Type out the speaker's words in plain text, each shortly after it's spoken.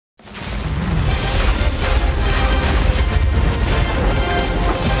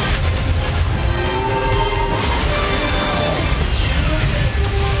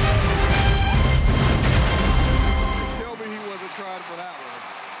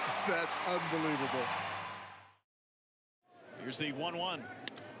That's unbelievable. Here's the 1-1.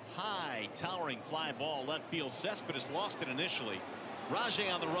 High, towering fly ball left field. Cespedes lost it initially. Rajay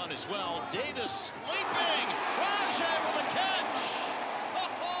on the run as well. Davis leaping. Rajay with a catch.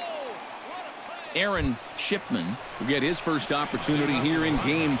 Oh, what a play. Aaron Shipman will get his first opportunity here in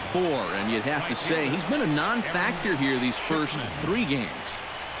Game 4, and you'd have to say he's been a non-factor here these first 3 games.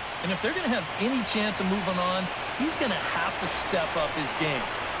 And if they're going to have any chance of moving on, he's going to have to step up his game.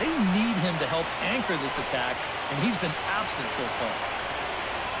 They need him to help anchor this attack, and he's been absent so far.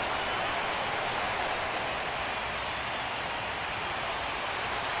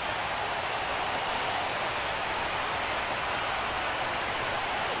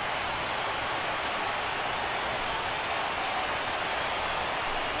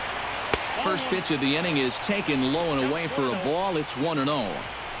 First pitch of the inning is taken low and away for a ball. It's 1-0.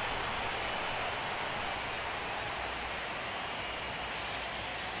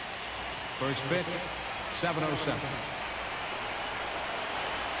 First pitch, 7:07.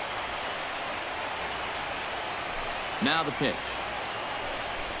 Now the pitch.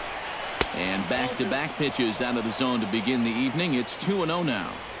 And back-to-back pitches out of the zone to begin the evening. It's 2-0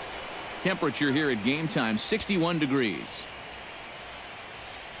 now. Temperature here at game time, 61 degrees.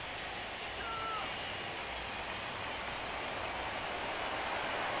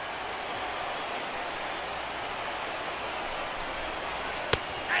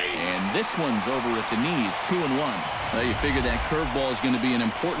 This one's over at the knees, 2-1. Well, you figure that curveball is going to be an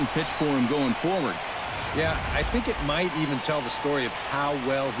important pitch for him going forward. Yeah, I think it might even tell the story of how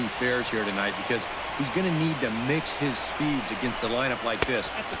well he fares here tonight, because he's going to need to mix his speeds against a lineup like this.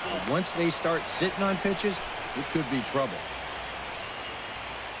 Once they start sitting on pitches, it could be trouble.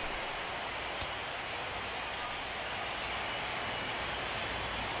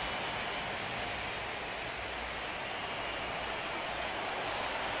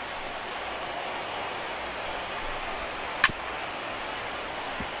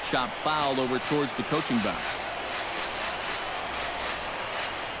 Chop fouled over towards the coaching box.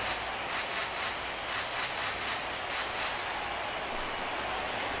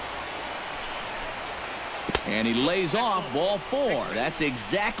 And he lays off, ball 4. That's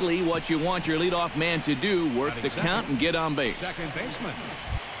exactly what you want your leadoff man to do. Work the count and get on base. Second baseman,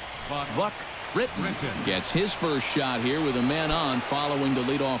 Buck Britton gets his first shot here with a man on following the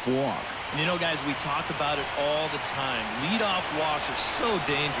leadoff walk. And you know, guys, we talk about it all the time. Leadoff walks are so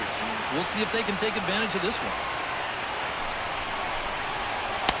dangerous, and we'll see if they can take advantage of this one.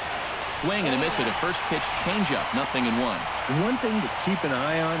 Swing and a miss with a first pitch changeup, 0-1. And one thing to keep an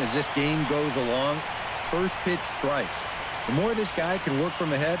eye on as this game goes along, first pitch strikes. The more this guy can work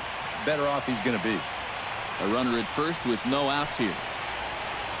from ahead, the better off he's going to be. A runner at first with no outs here.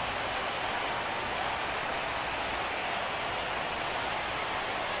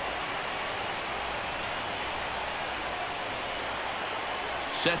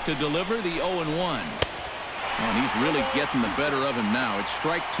 Set to deliver the 0-1. And he's really getting the better of him now. It's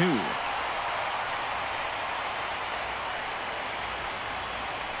strike 2.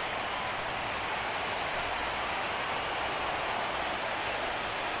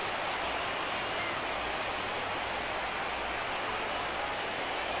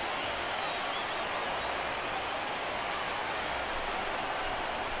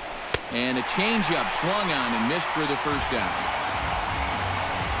 And a changeup swung on and missed for the first down.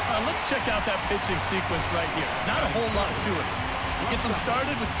 Let's check out that pitching sequence right here. It's not a whole lot to it. Gets them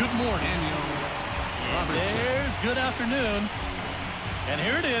started with good morning. And there's good afternoon. And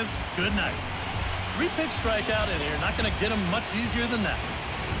here it is, good night. 3-pitch strikeout, and you're not going to get them much easier than that.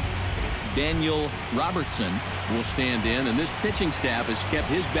 Daniel Robertson will stand in, and this pitching staff has kept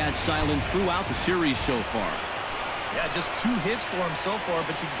his bat silent throughout the series so far. Yeah, just 2 hits for him so far,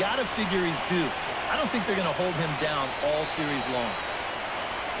 but you got to figure he's due. I don't think they're going to hold him down all series long.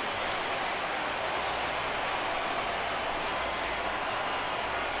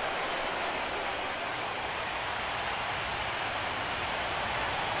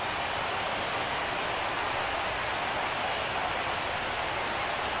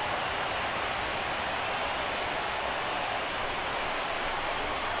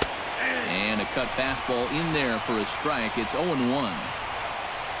 Cut fastball in there for a strike. It's 0-1.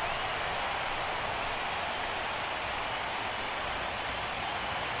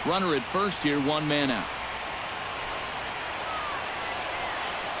 Runner at first here, 1 man out.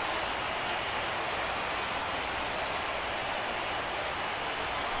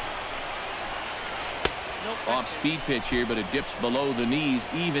 Off speed pitch here, but it dips below the knees,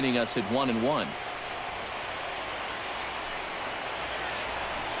 evening us at 1-1.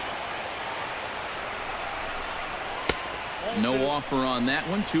 No offer on that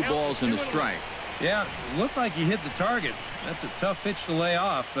one. 2 balls and a strike. Yeah, looked like he hit the target. That's a tough pitch to lay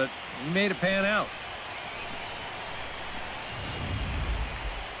off, but he made it pan out.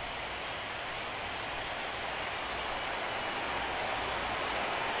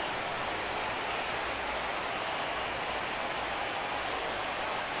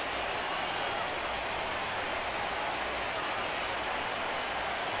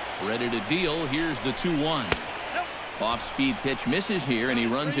 Ready to deal. Here's the 2-1. Off-speed pitch misses here, and he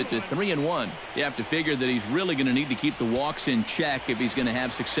runs it to 3-1. You have to figure that he's really going to need to keep the walks in check if he's going to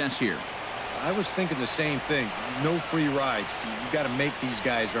have success here. I was thinking the same thing. No free rides. You've got to make these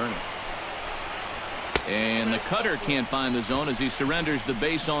guys earn it. And the cutter can't find the zone as he surrenders the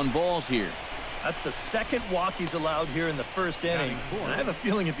base on balls here. That's the second walk he's allowed here in the first inning. And I have a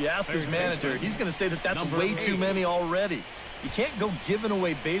feeling if you ask his manager, he's going to say that that's way too many already. You can't go giving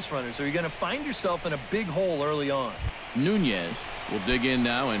away base runners, or you're going to find yourself in a big hole early on. Nunez will dig in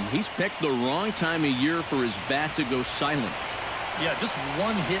now, and he's picked the wrong time of year for his bat to go silent. Yeah, just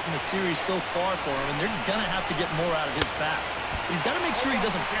 1 hit in the series so far for him, and they're going to have to get more out of his bat. He's got to make sure he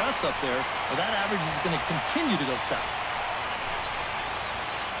doesn't press up there, or that average is going to continue to go south.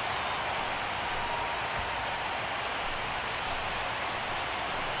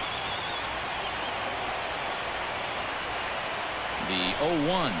 The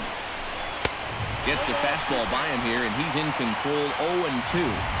 0-1. Gets the fastball by him here, and he's in control. 0-2.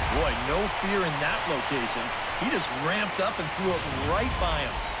 Boy, no fear in that location. He just ramped up and threw it right by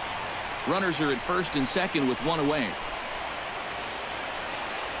him. Runners are at first and second with 1 away.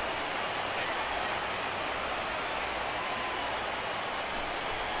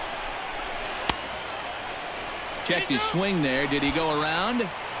 Checked his swing there. Did he go around?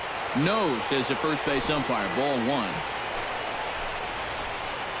 No, says the first base umpire. Ball 1.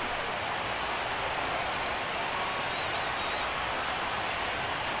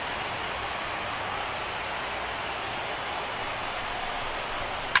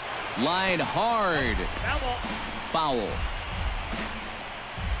 Line hard. Foul.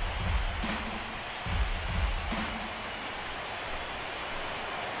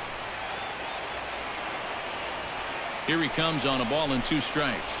 Here he comes on a ball and 2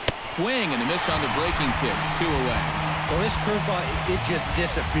 strikes. Swing and a miss on the breaking pitch. 2 away. Well, this curveball, it just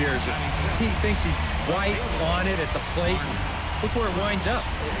disappears. He thinks he's right on it at the plate. Look where it winds up.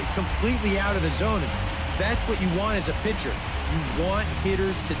 Completely out of the zone. That's what you want as a pitcher. You want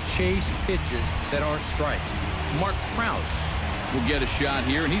hitters to chase pitches that aren't strikes. Mark Krause will get a shot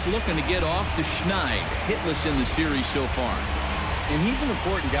here, and he's looking to get off to Schneid. Hitless in the series so far. And he's an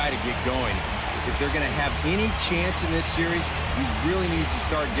important guy to get going. If they're going to have any chance in this series, you really need to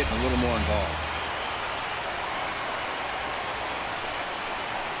start getting a little more involved.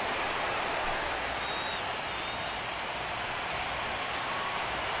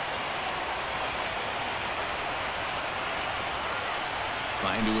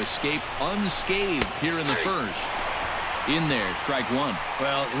 Trying to escape unscathed here in the first. In there, strike 1.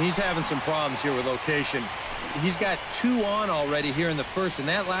 Well, he's having some problems here with location. He's got 2 on already here in the first, and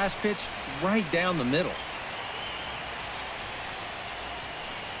that last pitch right down the middle.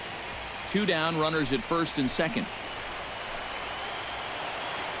 2 down, runners at first and second.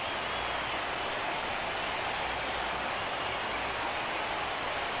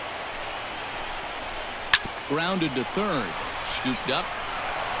 Grounded to third. Scooped up.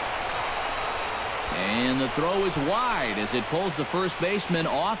 And the throw is wide as it pulls the first baseman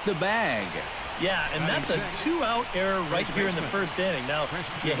off the bag. Yeah, and that's a 2-out error right here in the first inning. Now,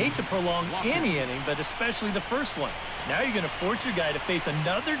 you hate to prolong any inning, but especially the first one. Now you're going to force your guy to face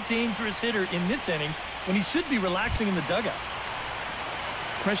another dangerous hitter in this inning when he should be relaxing in the dugout.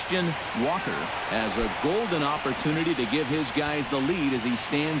 Christian Walker has a golden opportunity to give his guys the lead as he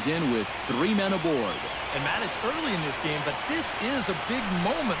stands in with 3 men aboard. And, Matt, it's early in this game, but this is a big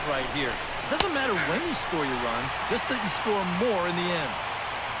moment right here. It doesn't matter when you score your runs, just that you score more in the end.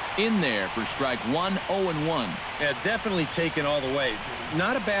 In there for strike 1, 0-1. Yeah, definitely taken all the way.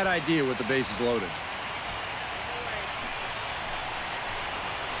 Not a bad idea with the bases loaded.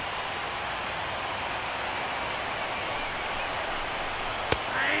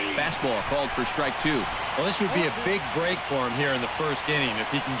 Fastball called for strike 2. Well, this would be a big break for him here in the first inning if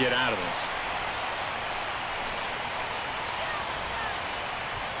he can get out of this.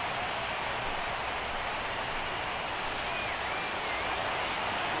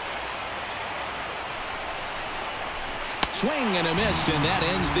 Swing and a miss, and that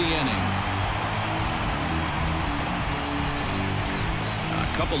ends the inning. A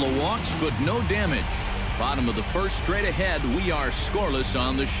couple of walks, but no damage. Bottom of the first, straight ahead. We are scoreless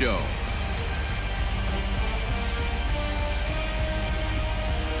on the show.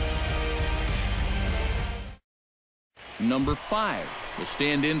 Number 5 will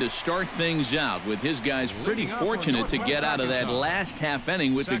stand in to start things out, with his guys pretty fortunate to get out of that last half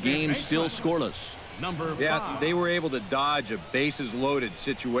inning with the game still scoreless. Yeah, they were able to dodge a bases-loaded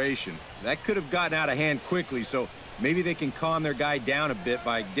situation. That could have gotten out of hand quickly, so maybe they can calm their guy down a bit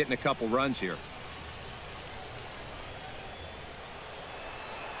by getting a couple runs here.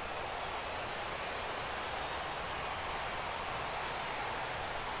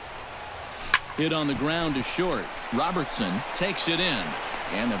 Hit on the ground to short. Robertson takes it in.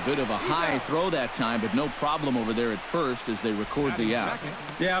 And a bit of a high throw that time, but no problem over there at first as they record the out.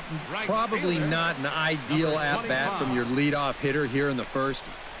 Yeah, probably not an ideal at-bat from your leadoff hitter here in the first.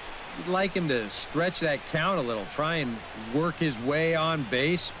 You'd like him to stretch that count a little, try and work his way on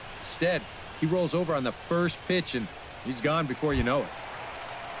base. Instead, he rolls over on the first pitch, and he's gone before you know it.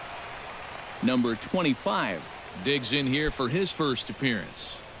 Number 25 digs in here for his first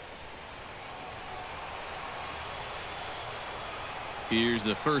appearance. Here's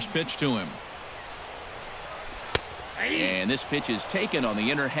the first pitch to him. And this pitch is taken on the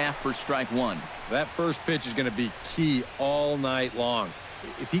inner half for strike one. That first pitch is going to be key all night long.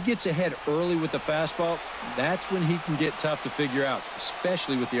 If he gets ahead early with the fastball, that's when he can get tough to figure out,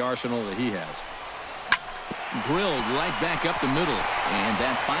 especially with the arsenal that he has. Drilled right back up the middle, and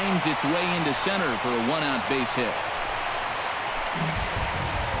that finds its way into center for a one-out base hit.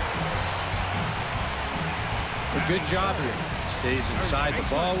 A good job here. Stays inside the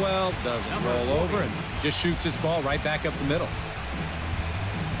ball well, doesn't roll over, and just shoots this ball right back up the middle.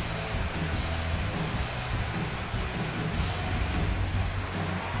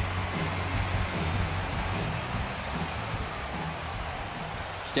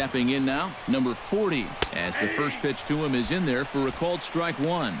 Stepping in now, number 40, as the first pitch to him is in there for a called strike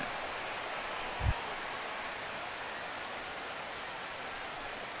one.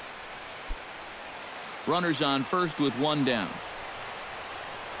 Runners on first with one down.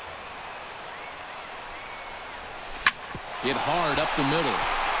 Hit hard up the middle,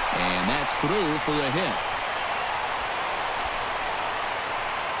 and that's through for a hit.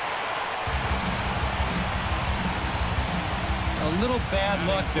 A little bad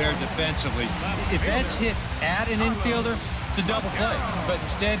luck there defensively. If that's hit at an infielder, it's a double play. But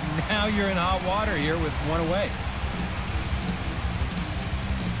instead, now you're in hot water here with one away.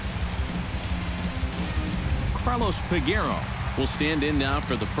 Carlos Peguero will stand in now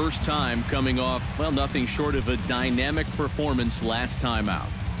for the first time, coming off, well, nothing short of a dynamic performance last time out.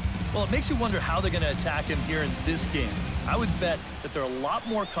 Well, it makes you wonder how they're going to attack him here in this game. I would bet that they're a lot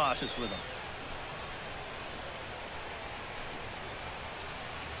more cautious with him.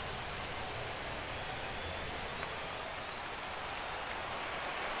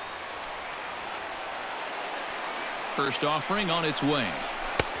 First offering on its way.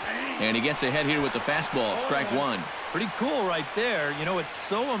 And he gets ahead here with the fastball, strike one. Pretty cool right there. You know, it's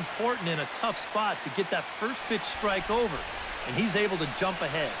so important in a tough spot to get that first pitch strike over, and he's able to jump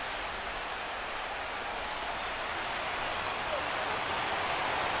ahead.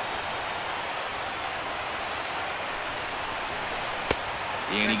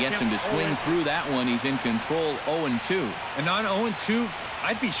 And he gets him to swing through that one. He's in control, 0-2. And on 0-2,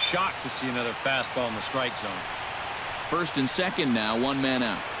 I'd be shocked to see another fastball in the strike zone. First and second now, one man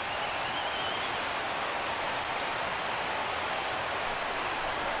out.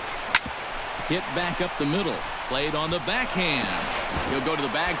 Hit back up the middle. Played on the backhand. He'll go to the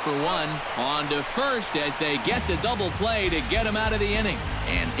bag for one. On to first as they get the double play to get him out of the inning.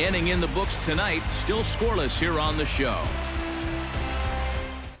 And inning in the books tonight, still scoreless here on the show.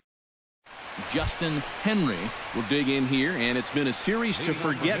 Justin Henry will dig in here, and it's been a series to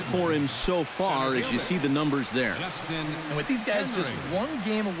forget for him so far as you see the numbers there. And with these guys just one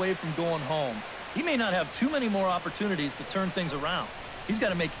game away from going home, he may not have too many more opportunities to turn things around. He's got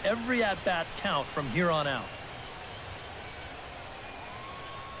to make every at-bat count from here on out.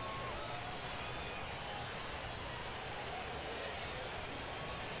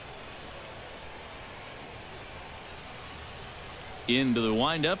 Into the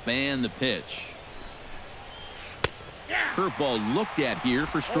windup and the pitch. Curveball looked at here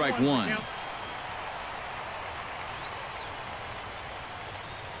for strike one.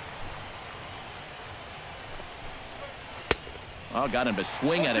 Oh, got him to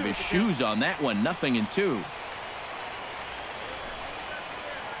swing out of his shoes on that one. 0-2.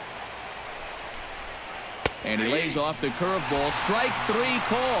 And he lays off the curveball. Strike three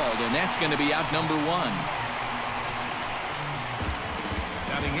called, and that's going to be out number one.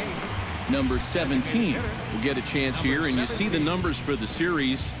 Number 17 will get a chance here, and you see the numbers for the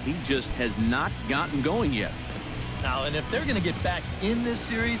series. He just has not gotten going yet. Now, and if they're going to get back in this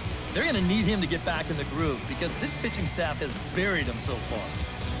series, they're going to need him to get back in the groove because this pitching staff has buried him so far.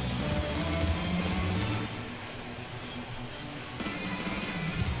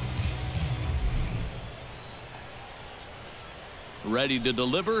 Ready to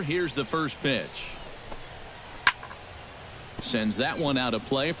deliver. Here's the first pitch. Sends that one out of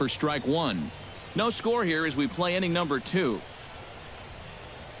play for strike one. No score here as we play inning number 2.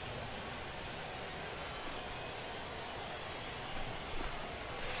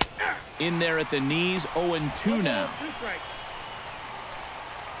 In there at the knees, 0-2 now.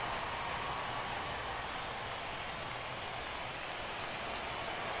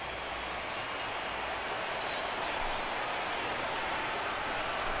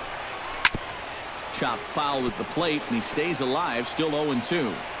 Chop foul at the plate, and he stays alive, still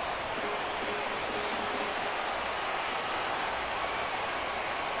 0-2.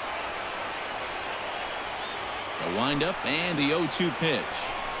 The windup and the 0-2 pitch.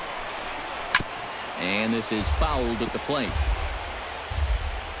 And this is fouled at the plate.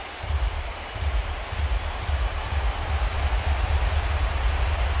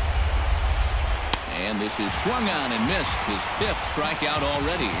 And this is swung on and missed. His 5th strikeout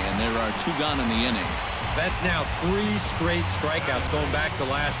already, and there are 2 gone in the inning. That's now 3 straight strikeouts going back to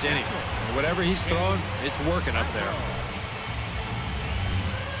last inning. Whatever he's throwing, it's working up there.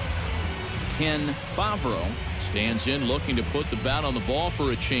 Ken Favreau stands in looking to put the bat on the ball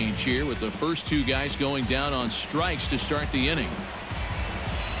for a change here with the first 2 guys going down on strikes to start the inning.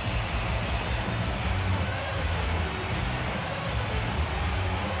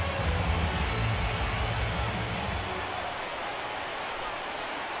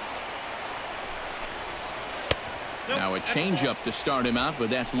 Now a changeup to start him out, but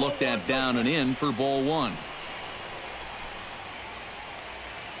that's looked at down and in for ball 1.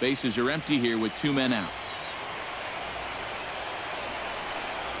 Bases are empty here with 2 men out.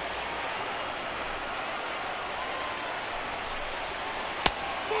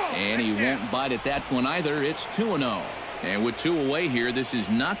 And he won't bite at that one either. It's 2-0. And with 2 away here, this is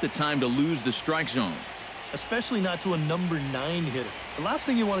not the time to lose the strike zone. Especially not to a number 9 hitter. The last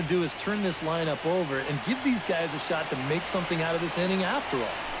thing you want to do is turn this lineup over and give these guys a shot to make something out of this inning after all.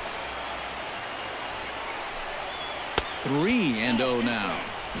 3-0 now.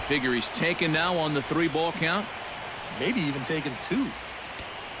 You figure he's taken now on the 3-ball count? Maybe even taken 2.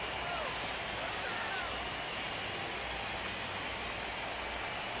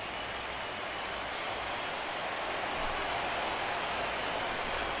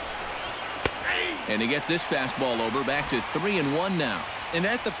 And he gets this fastball over, back to 3-1 now. And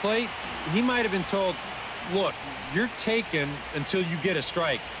at the plate, he might have been told, look, you're taken until you get a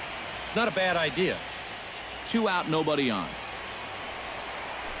strike. Not a bad idea. 2 out, nobody on.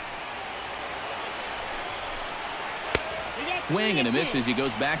 Swing and a miss as he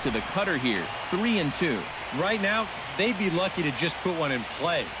goes back to the cutter here. 3-2. Right now, they'd be lucky to just put one in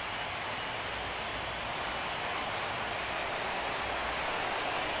play.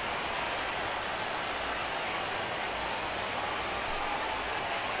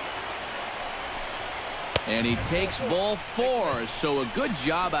 And he takes ball 4. So a good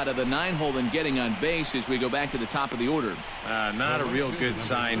job out of the 9-hole in getting on base as we go back to the top of the order. Not a real good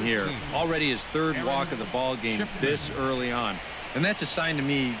sign here. Already his 3rd walk of the ball game this early on. And that's a sign to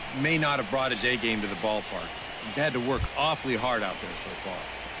me he may not have brought his A game to the ballpark. He had to work awfully hard out there so far.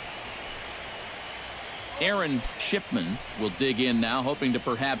 Aaron Shipman will dig in now, hoping to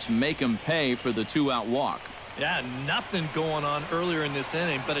perhaps make him pay for the 2-out walk. Yeah, nothing going on earlier in this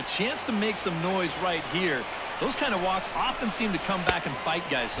inning, but a chance to make some noise right here. Those kind of walks often seem to come back and bite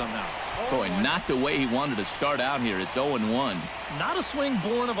guys somehow. Boy, not the way he wanted to start out here. It's 0-1. Not a swing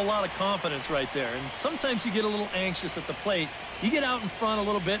born of a lot of confidence right there. And sometimes you get a little anxious at the plate. You get out in front a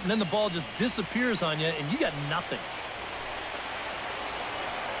little bit, and then the ball just disappears on you, and you got nothing.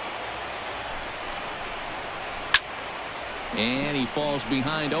 And he falls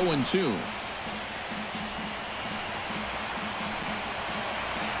behind 0-2.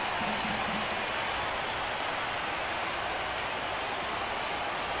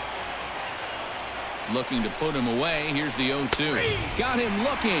 Looking to put him away. Here's the 0-2. Got him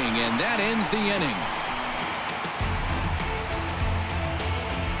looking, and that ends the inning.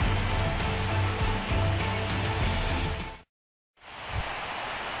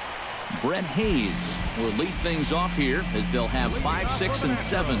 Brett Hayes will lead things off here as they'll have 5, 6, and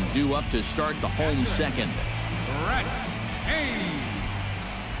 7 due up to start the home second. Brett Hayes.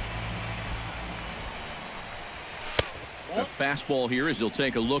 A fastball here as he'll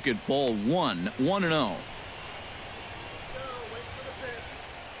take a look at ball 1, 1-0.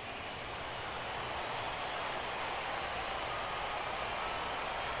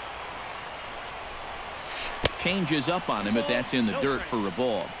 changes up on him, but that's in the dirt for a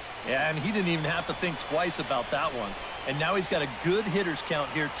ball. Yeah, and he didn't even have to think twice about that one. And now he's got a good hitters count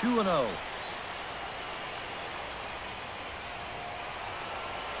here, 2-0.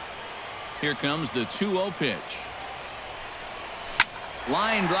 Here comes the 2-0 pitch.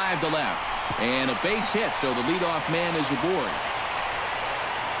 Line drive to left. And a base hit, so the leadoff man is aboard.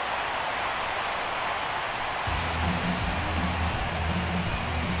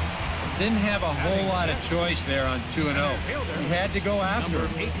 Didn't have a whole lot of choice there on 2-0. He had to go after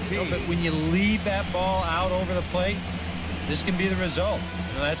it. But when you leave that ball out over the plate, this can be the result.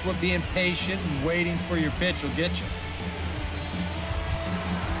 That's what being patient and waiting for your pitch will get you.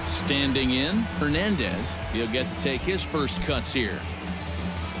 Standing in, Hernandez. He'll get to take his first cuts here.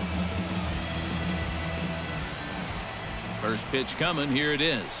 First pitch coming. Here it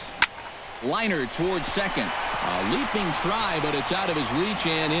is. Liner towards second. A leaping try, but it's out of his reach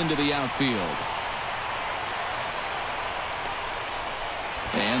and into the outfield.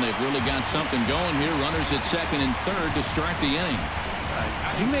 And they've really got something going here. Runners at second and third to start the inning.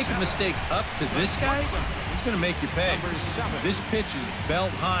 You make a mistake up to this guy, he's going to make you pay. This pitch is belt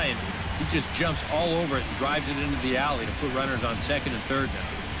high, and he just jumps all over it and drives it into the alley to put runners on second and third now.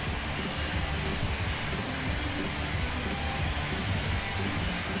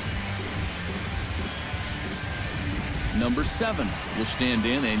 Number 7 will stand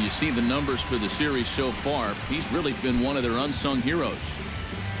in, and you see the numbers for the series so far. He's really been one of their unsung heroes.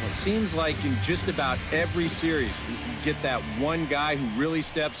 Well, it seems like in just about every series, you get that one guy who really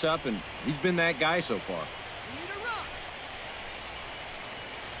steps up, and he's been that guy so far.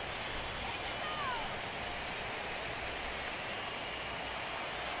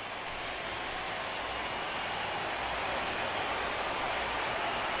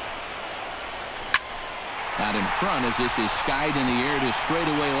 Out in front as this is skied in the air to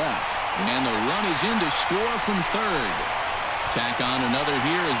straightaway left. And the run is in to score from third. Tack on another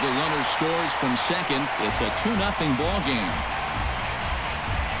here as the runner scores from second. It's a 2-0 ball game.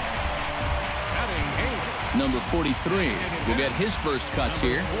 Number 43 will get his first cuts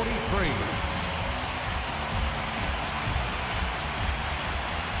here.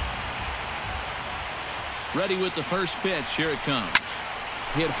 Ready with the first pitch. Here it comes.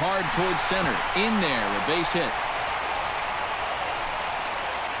 Hit hard towards center. In there, a base hit.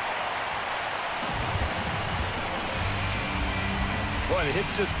 Boy, the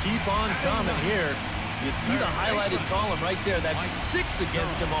hits just keep on coming here. You see the highlighted column right there. That's 6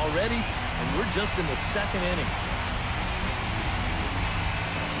 against him already, and we're just in the second inning.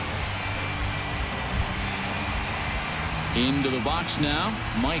 Into the box now,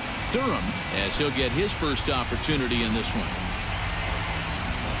 Mike Durham, as he'll get his first opportunity in this one.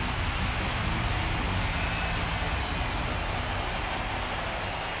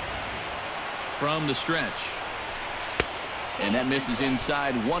 From the stretch. And that misses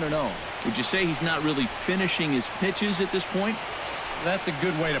inside 1-0. Would you say he's not really finishing his pitches at this point? That's a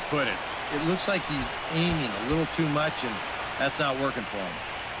good way to put it. It looks like he's aiming a little too much, and that's not working for him.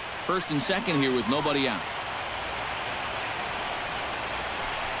 First and second here with nobody out.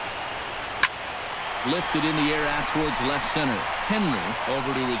 Lifted in the air out towards left center. Henry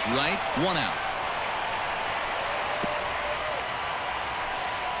over to his right. 1 out.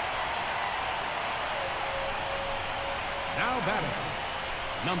 Now batting,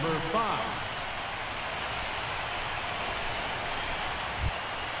 number 5.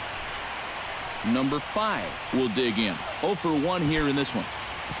 Number 5 will dig in. 0 for 1 here in this one.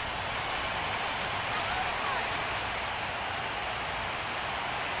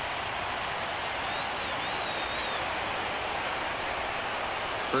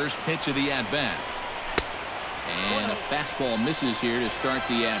 First pitch of the at-bat. And a fastball misses here to start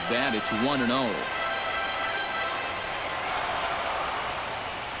the at-bat. It's 1-0.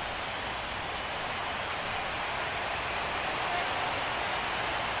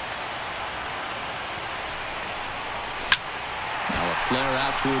 Flare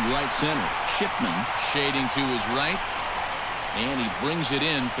out toward right center. Shipman shading to his right. And he brings it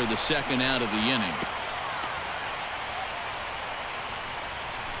in for the second out of the inning.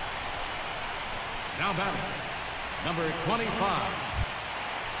 Now batting, number 25.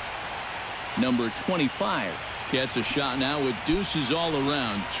 Number 25 gets a shot now with deuces all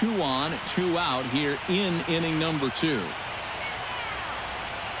around. 2 on, 2 out here in inning number 2.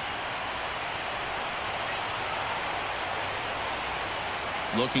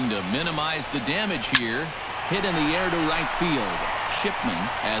 Looking to minimize the damage here. Hit in the air to right field. Shipman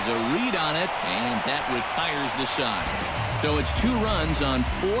has a read on it, and that retires the side. So it's 2 runs on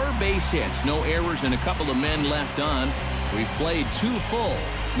 4 base hits. No errors and a couple of men left on. We've played 2 full.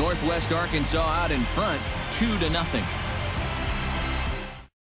 Northwest Arkansas out in front, 2-0.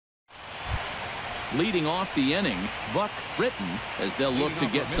 Leading off the inning, Buck Britton, as they'll look to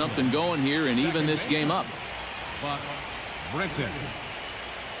get something going here and even this game up. Buck Britton.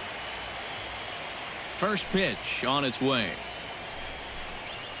 First pitch on its way.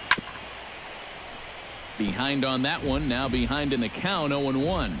 Behind on that one, now behind in the count,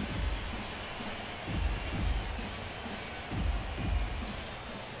 0-1.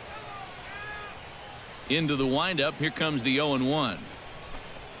 Into the windup, here comes the 0-1.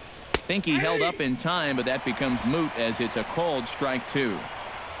 Think he held up in time, but that becomes moot as it's a called strike 2.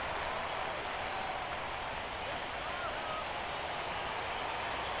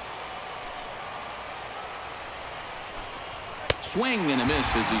 Swing and a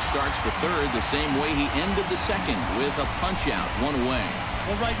miss as he starts the third the same way he ended the second, with a punch out, 1 away.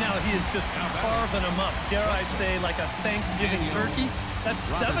 Well, right now he is just carving them up. Dare I say, like a Thanksgiving turkey? That's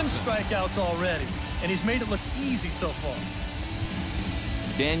 7 strikeouts already, and he's made it look easy so far.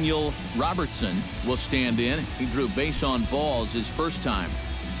 Daniel Robertson will stand in. He drew base on balls his first time.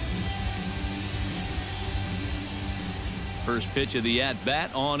 First pitch of the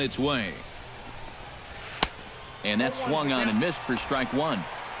at-bat on its way. And that swung on and missed for strike 1.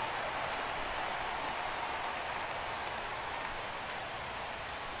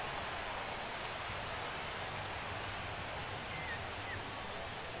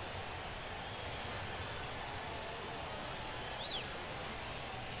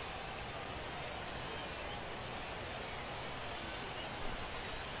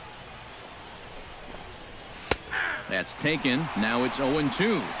 That's taken. Now it's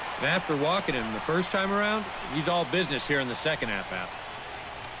 0-2. And after walking him the first time around, he's all business here in the second at-bat.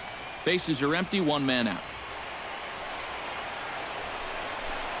 Bases are empty, 1 man out.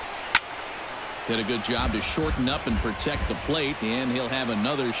 Did a good job to shorten up and protect the plate, and he'll have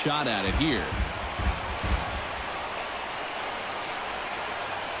another shot at it here.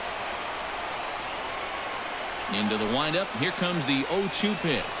 Into the windup. Here comes the 0-2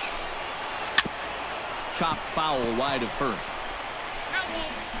 pitch. Chop foul wide of first.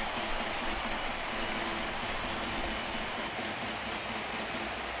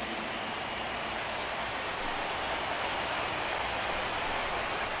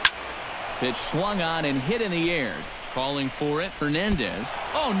 Pitch swung on and hit in the air. Calling for it, Hernandez.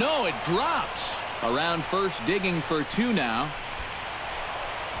 Oh no, it drops. Around first, digging for 2 now.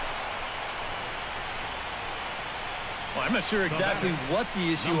 Well, I'm not sure exactly what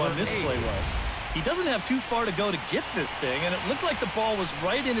the issue on this play was. He doesn't have too far to go to get this thing, and it looked like the ball was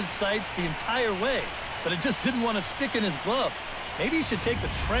right in his sights the entire way, but it just didn't want to stick in his glove. Maybe he should take the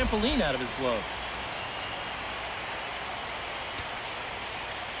trampoline out of his glove.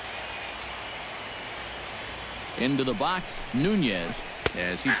 Into the box, Nunez,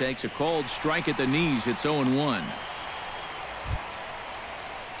 as he takes a called strike at the knees. It's 0-1.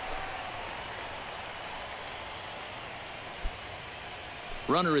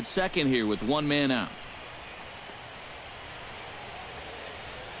 Runner at second here with 1 man out.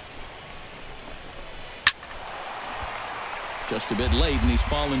 Just a bit late, and he's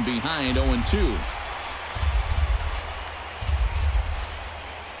fallen behind, 0-2.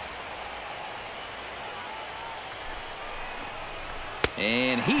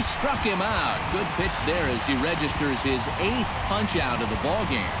 And he struck him out. Good pitch there as he registers his 8th punch out of the ball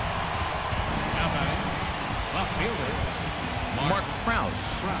game. Now batting, left fielder Mark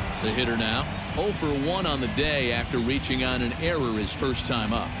Krause, the hitter now. 0 for 1 on the day after reaching on an error his first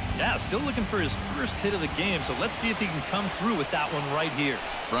time up. Yeah, still looking for his first hit of the game, so let's see if he can come through with that one right here.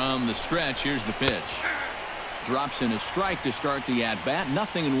 From the stretch, here's the pitch. Drops in a strike to start the at-bat.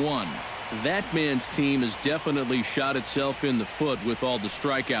 0-1. That man's team has definitely shot itself in the foot with all the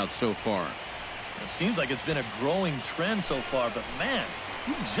strikeouts so far. It seems like it's been a growing trend so far, but man,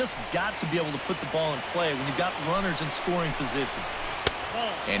 you just got to be able to put the ball in play when you've got runners in scoring position.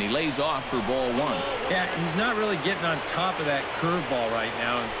 And he lays off for ball 1. Yeah, he's not really getting on top of that curveball right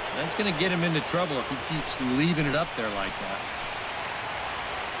now, and that's going to get him into trouble if he keeps leaving it up there like that.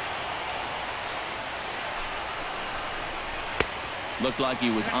 Looked like he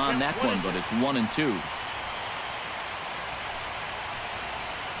was on that one, but it's 1-2.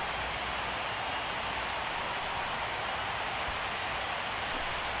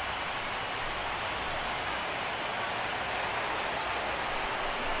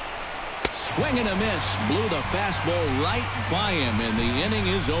 Swing and a miss. Blew the fastball right by him, and the inning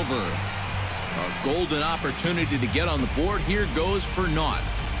is over. A golden opportunity to get on the board here goes for naught.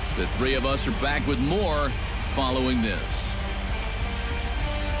 The three of us are back with more following this.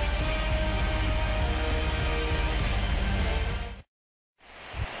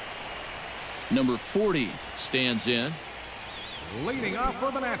 Number 40 stands in. Leading off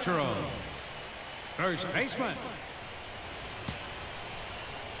for the Naturals, first baseman.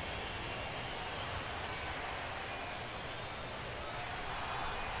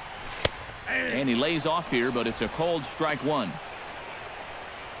 And he lays off here, but it's a cold strike one.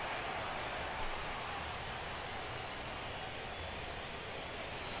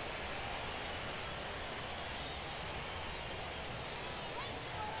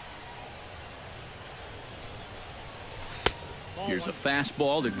 Here's a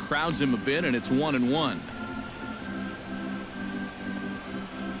fastball that crowds him a bit, and it's 1-1.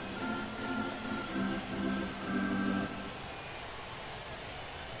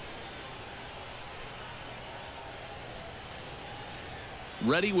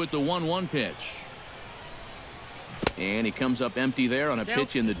 Ready with the 1-1 pitch. And he comes up empty there on a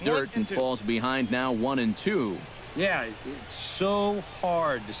pitch in the dirt and falls behind now 1-2. Yeah, it's so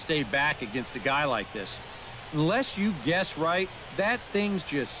hard to stay back against a guy like this. Unless you guess right, that thing's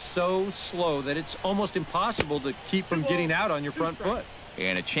just so slow that it's almost impossible to keep from getting out on your front foot.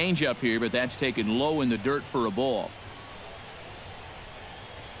 And a changeup here, but that's taken low in the dirt for a ball.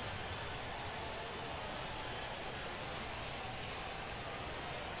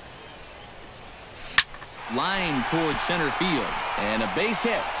 Line towards center field. And a base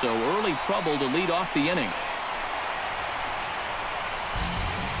hit, so early trouble to lead off the inning.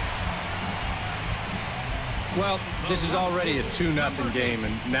 Well, this is already a 2-0 game,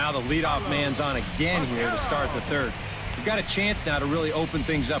 and now the leadoff man's on again here to start the third. We've got a chance now to really open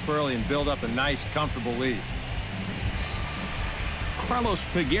things up early and build up a nice, comfortable lead. Carlos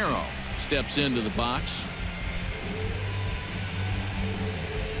Peguero steps into the box.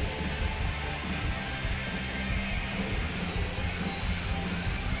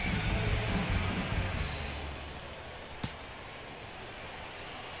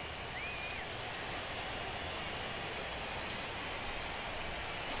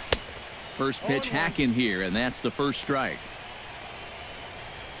 First pitch hack in here, and that's the first strike.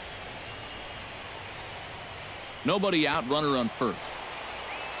 Nobody out, runner on first.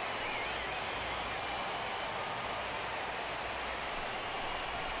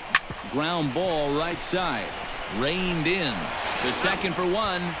 Ground ball right side. Reined in. The second for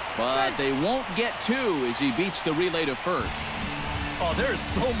one, but they won't get two as he beats the relay to first. Oh, there is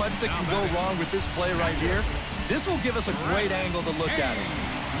so much that can go wrong with this play right here. This will give us a great angle to look at it.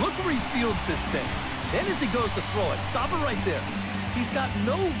 Look where he fields this thing. Then as he goes to throw it, stop it right there. He's got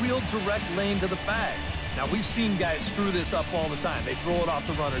no real direct lane to the bag. Now, we've seen guys screw this up all the time. They throw it off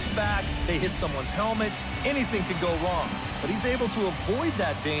the runner's back. They hit someone's helmet. Anything can go wrong. But he's able to avoid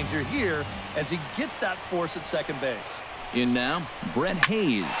that danger here as he gets that force at second base. In now, Brett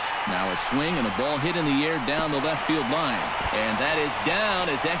Hayes. Now a swing and a ball hit in the air down the left field line. And that is down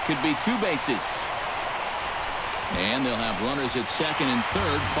as that could be two bases. And they'll have runners at second and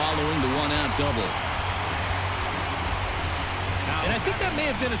third following the one-out double. And I think that may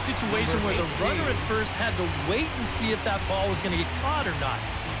have been a situation where the runner at first had to wait and see if that ball was going to get caught or not.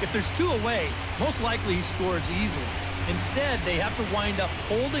 If there's two away, most likely he scores easily. Instead, they have to wind up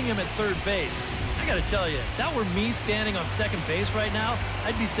holding him at third base. I got to tell you, if that were me standing on second base right now,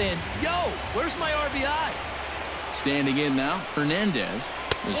 I'd be saying, yo, where's my RBI? Standing in now, Hernandez.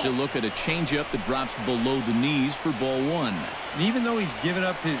 As he'll look at a changeup that drops below the knees for ball one. And even though he's given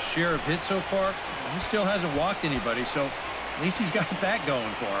up his share of hits so far, he still hasn't walked anybody, so at least he's got that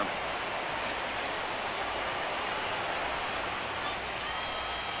going for him.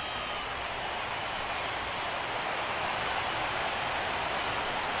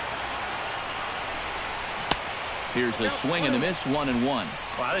 Here's a swing and a miss, 1-1. Well,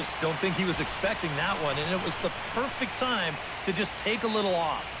 I just don't think he was expecting that one, and it was the perfect time to just take a little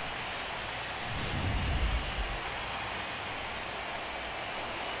off.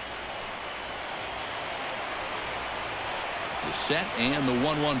 The set and the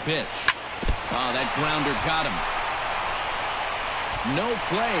 1-1 pitch. Oh, that grounder got him. No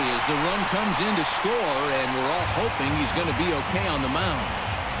play as the run comes in to score, and we're all hoping he's going to be okay on the mound.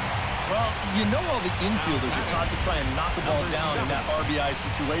 Well, you know all the infielders are taught to try and knock the ball down in that RBI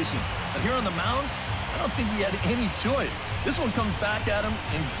situation. But here on the mound, I don't think he had any choice. This one comes back at him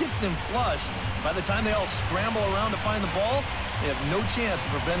and gets him flush. By the time they all scramble around to find the ball, they have no chance of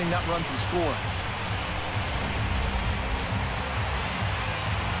preventing that run from scoring.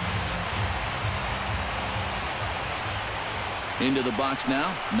 Into the box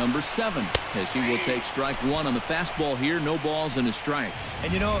now, number 7, as he will take strike 1 on the fastball here. No balls and a strike.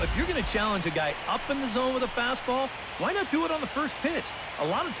 And, you know, if you're going to challenge a guy up in the zone with a fastball, why not do it on the first pitch? A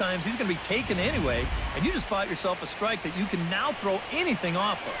lot of times he's going to be taken anyway, and you just bought yourself a strike that you can now throw anything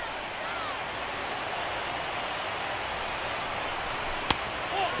off of.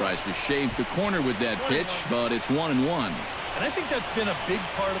 Tries to shave the corner with that pitch, but it's 1-1. And I think that's been a big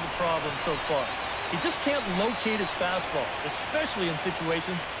part of the problem so far. He just can't locate his fastball, especially in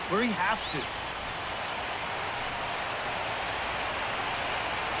situations where he has to.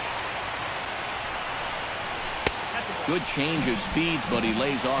 Good change of speeds, but he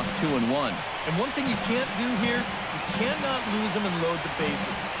lays off 2-1. And one thing you can't do here, you cannot lose him and load the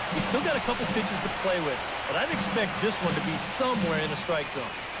bases. He's still got a couple pitches to play with, but I'd expect this one to be somewhere in the strike zone.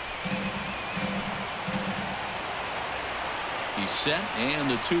 He's set, and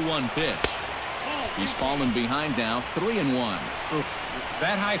the 2-1 pitch. He's fallen behind now, 3-1.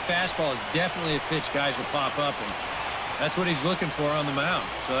 That high fastball is definitely a pitch guys will pop up, and that's what he's looking for on the mound.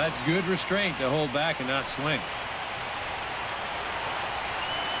 So that's good restraint to hold back and not swing.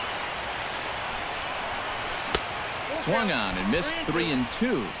 Swung on and missed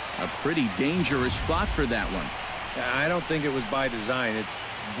 3-2. A pretty dangerous spot for that one. I don't think it was by design. It's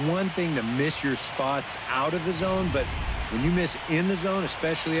one thing to miss your spots out of the zone, but when you miss in the zone,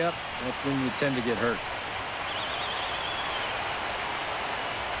 especially up, that's when you tend to get hurt.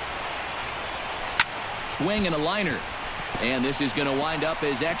 Swing and a liner. And this is going to wind up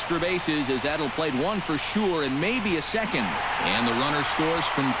as extra bases, as that'll play 1 for sure and maybe a second. And the runner scores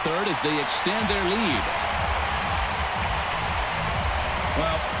from third as they extend their lead.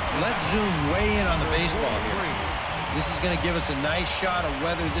 Well, let's zoom way in on the baseball here. This is going to give us a nice shot of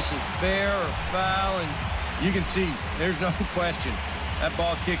whether this is fair or foul, and you can see there's no question. That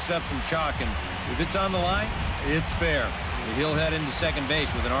ball kicks up some chalk, and if it's on the line, it's fair. He'll head into second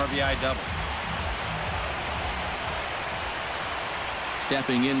base with an RBI double.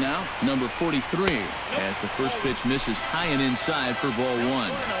 Stepping in now, number 43, as the first pitch misses high and inside for ball 1.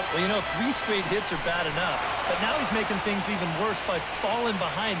 Well, you know, 3 straight hits are bad enough, but now he's making things even worse by falling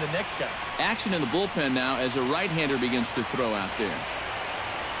behind the next guy. Action in the bullpen now as a right-hander begins to throw out there.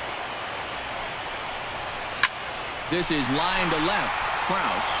 This is line to left.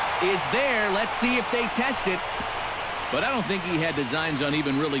 Kraus is there. Let's see if they test it. But I don't think he had designs on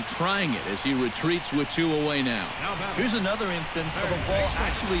even really trying it as he retreats with 2 away now. Here's another instance of a ball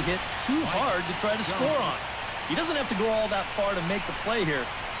actually hit too hard to try to score on. He doesn't have to go all that far to make the play here,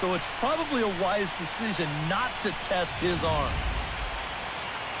 so it's probably a wise decision not to test his arm.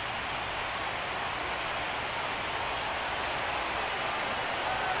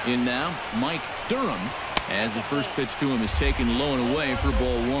 In now, Mike Durham, as the first pitch to him is taken low and away for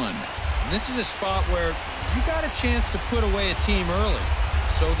ball 1. And this is a spot where you got a chance to put away a team early.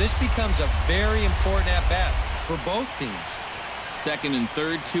 So this becomes a very important at-bat for both teams. Second and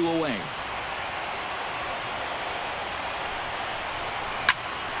third, 2 away.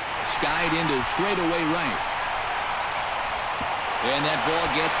 Skied into straightaway right. And that ball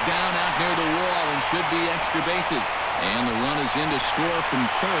gets down out near the wall and should be extra bases. And the run is in to score from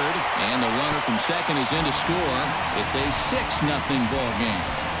third. And the runner from second is in to score. It's a 6-0 ball game.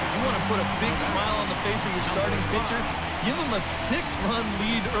 You want to put a big smile on the face of your starting pitcher? Give him a 6-run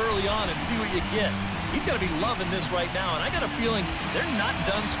lead early on and see what you get. He's got to be loving this right now, and I got a feeling they're not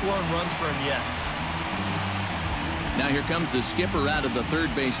done scoring runs for him yet. Now here comes the skipper out of the third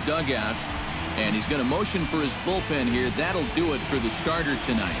base dugout, and he's going to motion for his bullpen here. That'll do it for the starter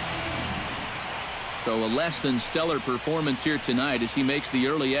tonight. So a less than stellar performance here tonight as he makes the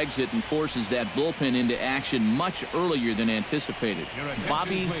early exit and forces that bullpen into action much earlier than anticipated.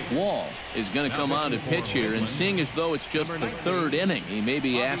 Bobby Wall is going to come on to pitch here, and seeing as though it's just the third inning, he may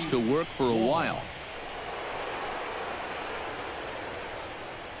be asked to work for a while.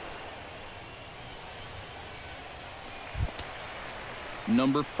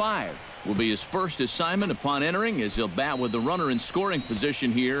 Number 5 will be his first assignment upon entering as he'll bat with the runner in scoring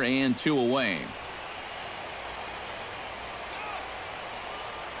position here and 2 away.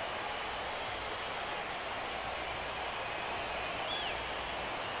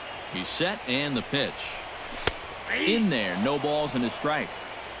 He's set, and the pitch. In there, no balls and a strike.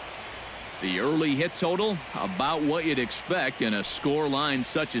 The early hit total, about what you'd expect in a score line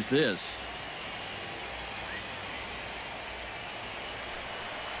such as this.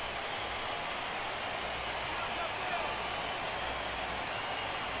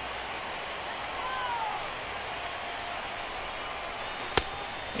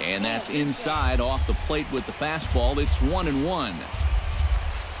 And that's inside off the plate with the fastball. It's 1-1.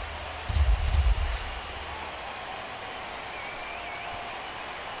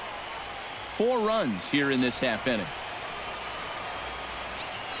 4 runs here in this half inning.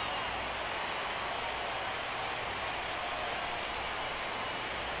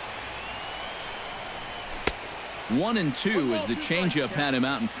 One and two as the changeup had him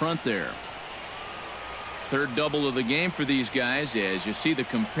out in front there. Third double of the game for these guys as you see the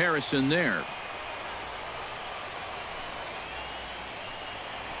comparison there.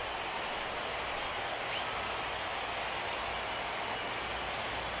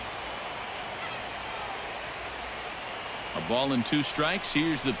 A ball and 2 strikes.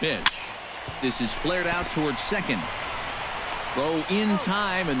 Here's the pitch. This is flared out towards second. Throw in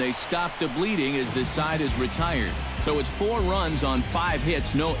time, and they stop the bleeding as this side is retired. So it's 4 runs on 5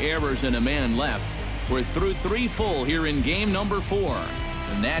 hits, no errors, and a man left. We're through 3 full here in game number 4.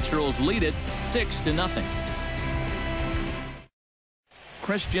 The Naturals lead it 6-0.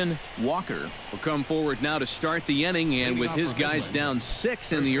 Christian Walker will come forward now to start the inning, and with his guys down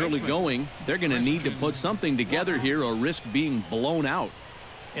 6 in the early going, they're going to need to put something together here or risk being blown out.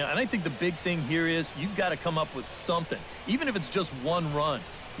 Yeah, and I think the big thing here is you've got to come up with something, even if it's just 1 run.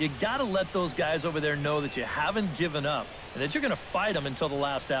 You got to let those guys over there know that you haven't given up and that you're going to fight them until the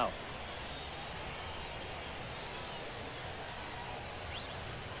last out.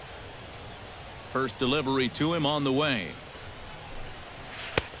 First delivery to him on the way.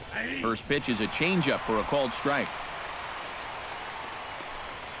 First pitch is a changeup for a called strike.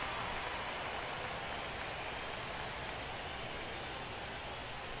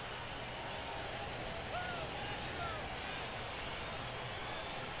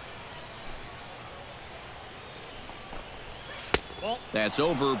 That's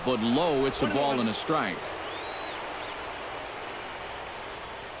over, but low. It's a ball and a strike.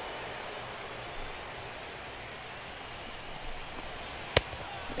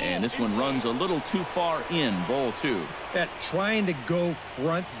 And this one runs a little too far in, ball 2. That trying to go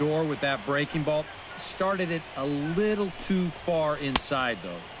front door with that breaking ball started it a little too far inside,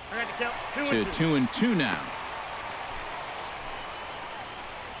 though. To 2-2 now.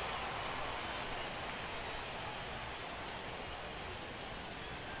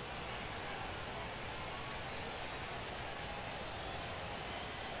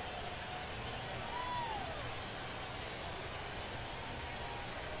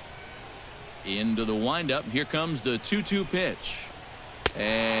 Into the windup. Here comes the 2-2 pitch.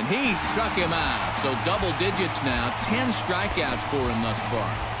 And he struck him out. So double digits now. 10 strikeouts for him thus far.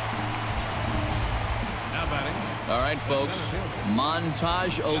 Now batting. All right, folks.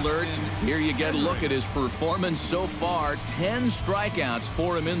 Montage alert. Here you get a look at his performance so far. 10 strikeouts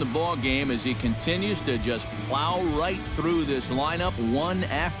for him in the ball game as he continues to just plow right through this lineup one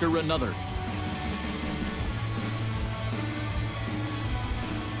after another.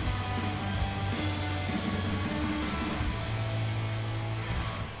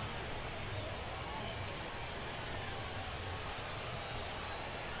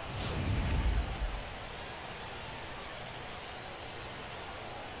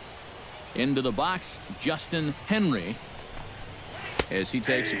 Into the box, Justin Henry. As he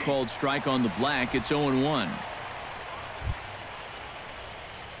takes a called strike on the black, it's 0-1.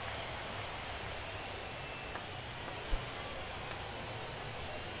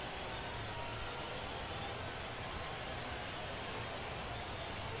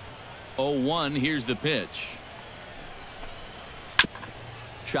 Here's the pitch.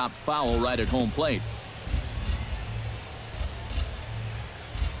 Chopped foul right at home plate.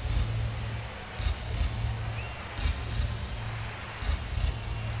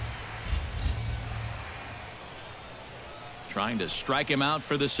 Trying to strike him out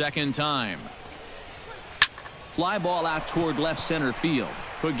for the second time. Fly ball out toward left center field.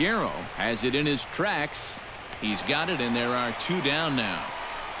 Peguero has it in his tracks. He's got it, and there are 2 down now.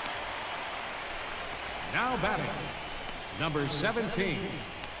 Now batting, number 17.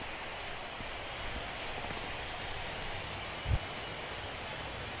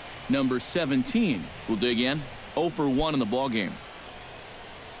 Number 17 will dig in. 0 for 1 in the ball game.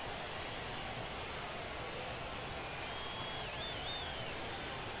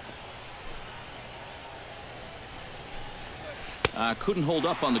 Couldn't hold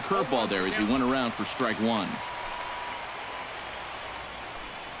up on the curveball there as he went around for strike 1.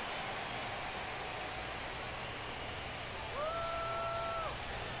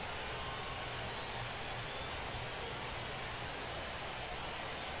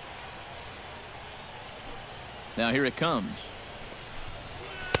 Now here it comes.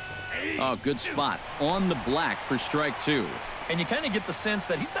 Oh, good spot on the black for strike 2. And you kind of get the sense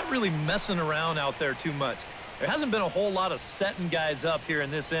that he's not really messing around out there too much. There hasn't been a whole lot of setting guys up here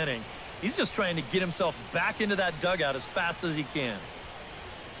in this inning. He's just trying to get himself back into that dugout as fast as he can.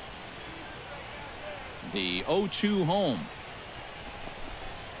 The 0-2 home.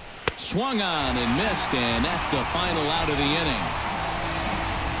 Swung on and missed, and that's the final out of the inning.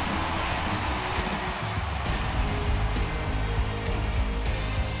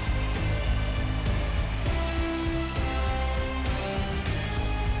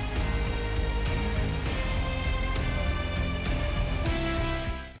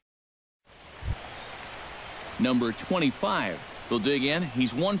 Number 25 will dig in.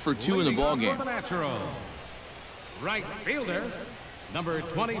 He's 1 for 2 in the ball game. For the Naturals, right fielder, number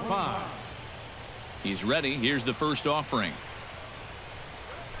 25. He's ready. Here's the first offering.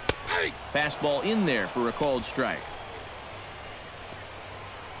 Fastball in there for a called strike.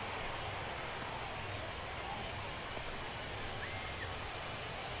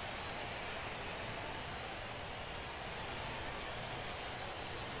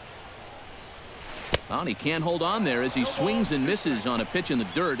 Well, he can't hold on there as he swings and misses on a pitch in the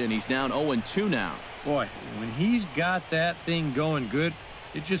dirt, and he's down 0-2 now. Boy, when he's got that thing going good,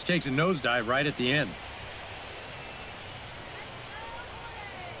 it just takes a nosedive right at the end.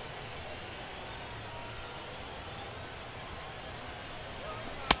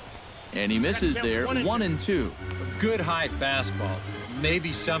 And he misses there, 1-2. A good high fastball.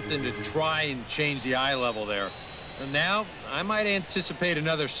 Maybe something to try and change the eye level there. And now, I might anticipate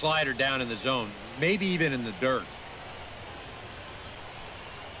another slider down in the zone, maybe even in the dirt.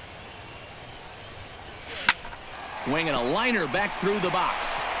 Swinging a liner back through the box.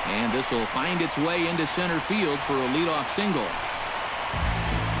 And this will find its way into center field for a leadoff single.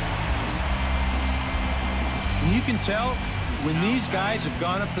 And you can tell when these guys have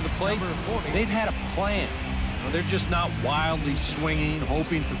gone up to the plate, they've had a plan. You know, they're just not wildly swinging,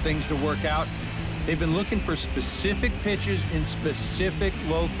 hoping for things to work out. They've been looking for specific pitches in specific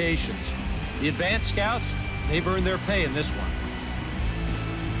locations. The advanced scouts, they've earned their pay in this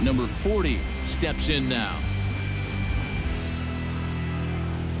one. Number 40 steps in now.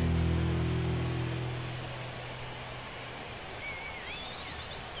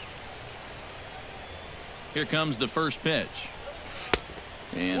 Here comes the first pitch.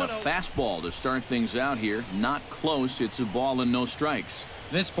 And a fastball to start things out here. Not close. It's a ball and no strikes.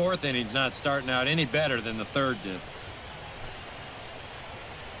 This fourth inning's not starting out any better than the third did.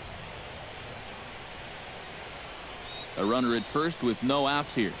 A runner at first with no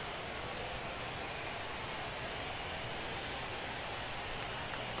outs here.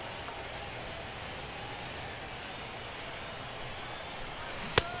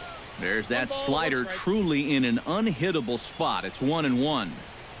 There's that slider, truly in an unhittable spot. It's 1-1.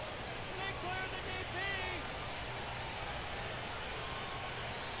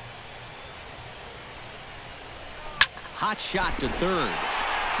 Hot shot to third.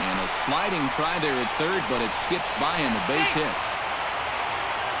 And a sliding try there at third, but it skips by him, a base hit.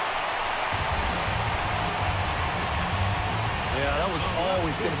 Yeah, that was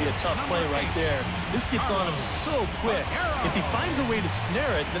always going to be a tough play right there. This gets on him so quick. If he finds a way to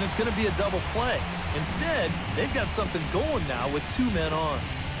snare it, then it's going to be a double play. Instead, they've got something going now with 2 men on.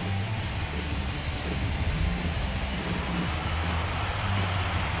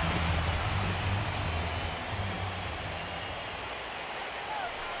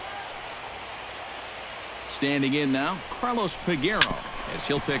 Standing in now, Carlos Peguero, as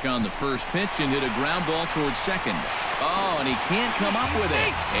he'll pick on the first pitch and hit a ground ball towards second. Oh, and he can't come up with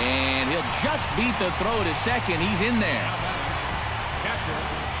it. And he'll just beat the throw to second. He's in there.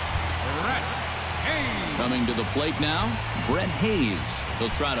 Coming to the plate now, Brett Hayes.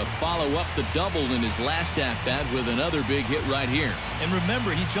 He'll try to follow up the double in his last at-bat with another big hit right here. And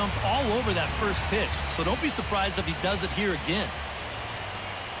remember, he jumped all over that first pitch, so don't be surprised if he does it here again.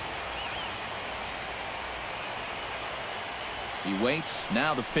 He waits,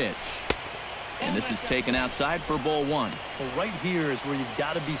 now the pitch. And this is taken outside for ball 1. Well, right here is where you've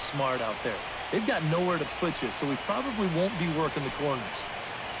got to be smart out there. They've got nowhere to put you, so he probably won't be working the corners.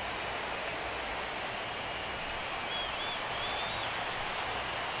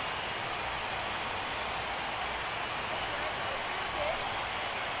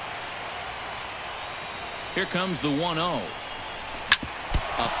 Here comes the 1-0.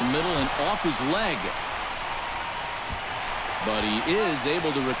 Up the middle and off his leg. But he is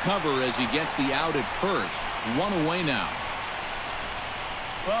able to recover as he gets the out at first. 1 away now.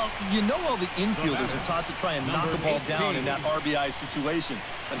 Well, you know all the infielders are taught to try and knock the ball down in that RBI situation.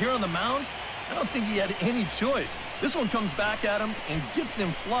 But here on the mound, I don't think he had any choice. This one comes back at him and gets him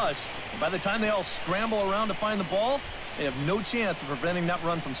flush. And by the time they all scramble around to find the ball, they have no chance of preventing that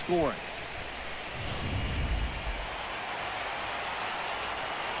run from scoring.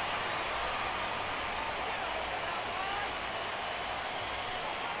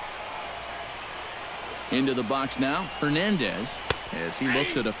 Into the box now, Hernandez, as he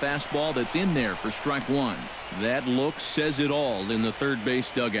looks at a fastball that's in there for strike one. That look says it all in the third base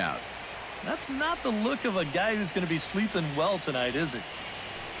dugout. That's not the look of a guy who's going to be sleeping well tonight, is it?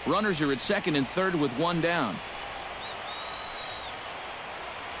 Runners are at second and third with one down.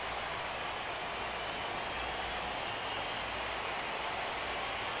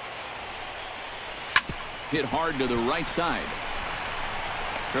 Hit hard to the right side.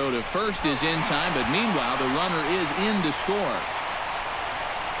 Throw to first is in time, but meanwhile the runner is in to score.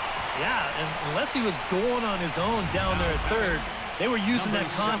 Yeah, and unless he was going on his own down there at third, they were using that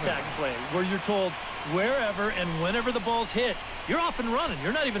contact play where you're told wherever and whenever the ball's hit, you're off and running.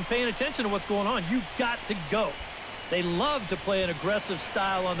 You're not even paying attention to what's going on. You've got to go. They love to play an aggressive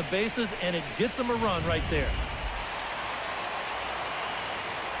style on the bases, and it gets them a run right there.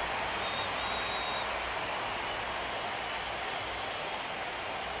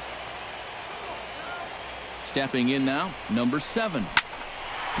 Stepping in now, number 7.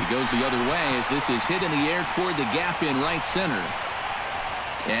 He goes the other way as this is hit in the air toward the gap in right center.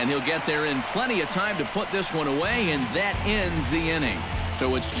 And he'll get there in plenty of time to put this one away, and that ends the inning.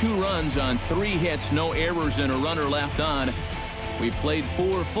 So it's 2 runs on 3 hits, no errors, and a runner left on. We played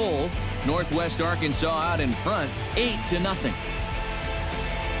 4 full. Northwest Arkansas out in front, 8-0.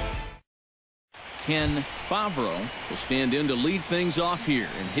 Ken Favreau will stand in to lead things off here,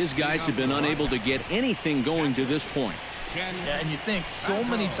 and his guys have been unable to get anything going to this point. Yeah, and you think so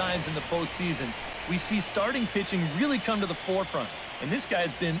many times in the postseason, we see starting pitching really come to the forefront, and this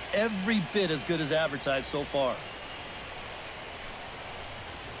guy's been every bit as good as advertised so far.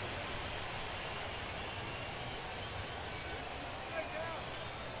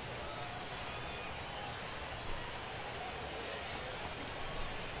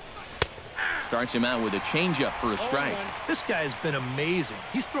 Starts him out with a changeup for a strike. This guy's been amazing.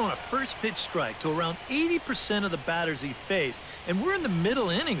 He's thrown a first pitch strike to around 80% of the batters he faced, and we're in the middle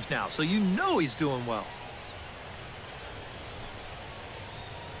innings now, so you know he's doing well.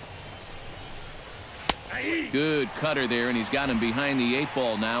 Good cutter there, and he's got him behind the 8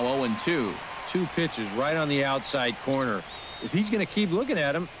 ball now, 0-2. 2 pitches right on the outside corner. If he's going to keep looking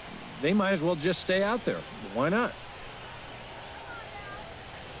at him, they might as well just stay out there. Why not?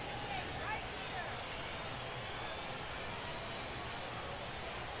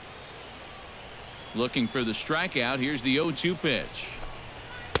 Looking for the strikeout. Here's the 0-2 pitch.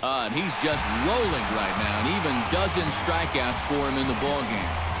 And he's just rolling right now, and even dozens strikeouts for him in the ball game.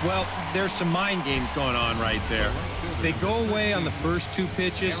 Well, there's some mind games going on right there. They go away on the first 2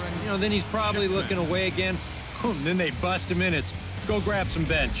 pitches, then he's probably looking away again. Boom, then they bust him in. It's go grab some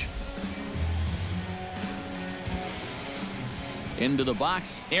bench. Into the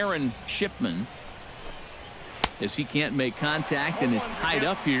box, Aaron Shipman. As he can't make contact and is tied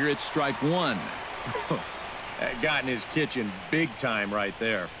up here at strike 1. That got in his kitchen big time right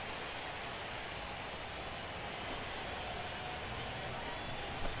there.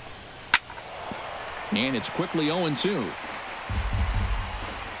 And it's quickly 0-2.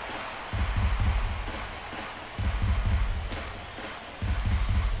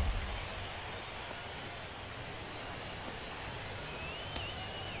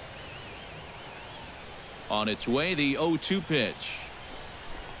 On its way, the 0-2 pitch.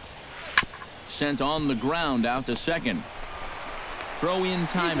 Sent on the ground out to second. Throw in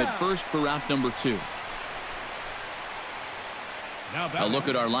time at first for out number 2. A look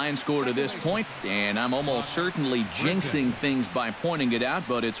at our line score to this point, and I'm almost certainly jinxing things by pointing it out,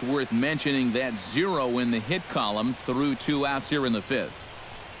 but it's worth mentioning that 0 in the hit column through 2 outs here in the 5th.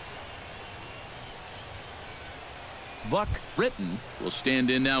 Buck Britton will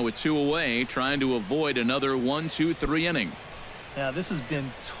stand in now with 2 away, trying to avoid another 1-2-3 inning. Now, this has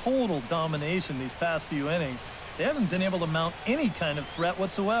been total domination these past few innings. They haven't been able to mount any kind of threat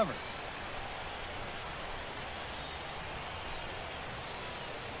whatsoever.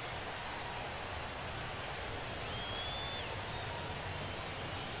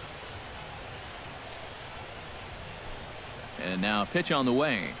 And now a pitch on the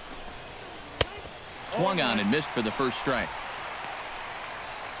way. Swung on and missed for the first strike.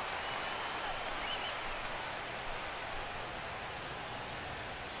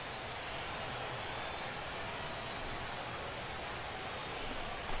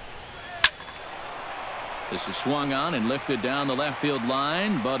 This is swung on and lifted down the left field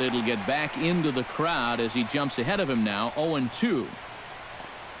line, but it'll get back into the crowd as he jumps ahead of him now, 0-2.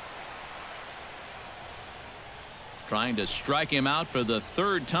 Trying to strike him out for the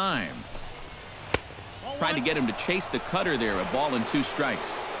 3rd time. Trying to get him to chase the cutter there, a ball and 2 strikes.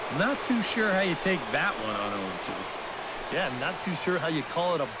 Not too sure how you take that one on 0-2. Yeah, not too sure how you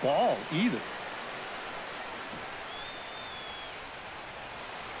call it a ball either.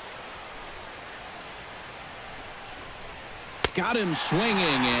 Got him swinging,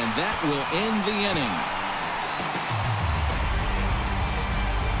 and that will end the inning.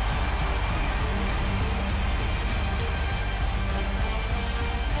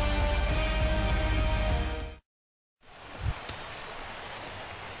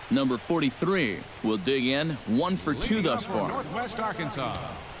 Number 43 will dig in, 1 for 2 thus far. Northwest Arkansas.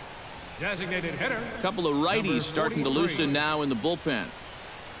 Designated hitter. A couple of righties starting to loosen now in the bullpen.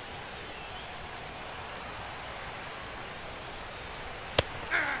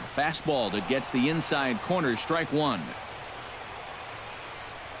 A fastball that gets the inside corner, strike 1.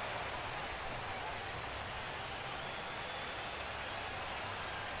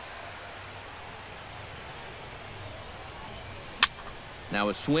 Now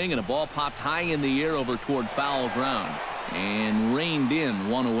a swing and a ball popped high in the air over toward foul ground and reined in,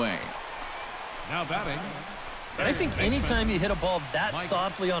 1 away. Now batting. And I think anytime you hit a ball that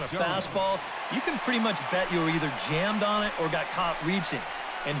softly on a fastball, you can pretty much bet you were either jammed on it or got caught reaching.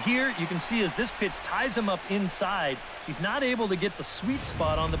 And here you can see as this pitch ties him up inside, he's not able to get the sweet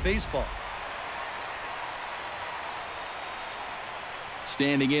spot on the baseball.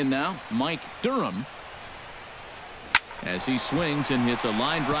 Standing in now, Mike Durham. As he swings and hits a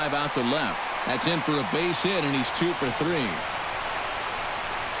line drive out to left. That's in for a base hit, and he's 2 for 3.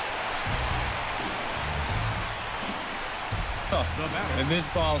 Oh, and this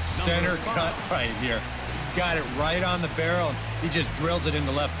ball center cut right here. Got it right on the barrel. He just drills it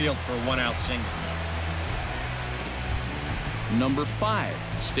into left field for a 1-out single. Number 5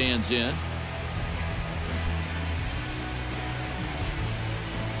 stands in.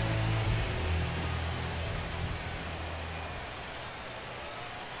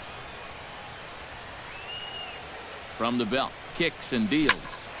 From the belt, kicks and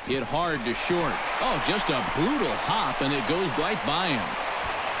deals. Hit hard to short. Oh, just a brutal hop, and it goes right by him.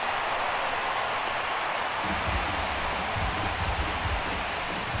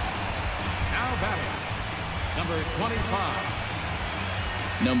 Now batting. Number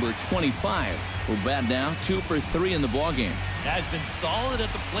 25. Number 25 will bat down, 2 for 3 in the ballgame. Has been solid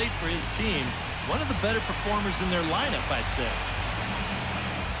at the plate for his team. One of the better performers in their lineup, I'd say.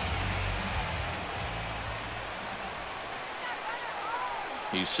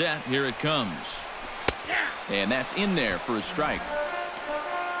 He's set. Here it comes. And that's in there for a strike.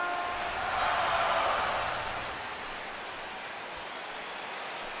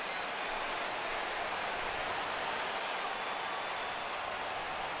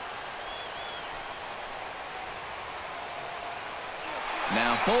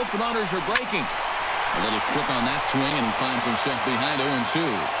 Now both runners are breaking. A little quick on that swing, and he finds himself behind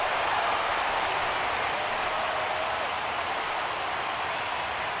 0-2.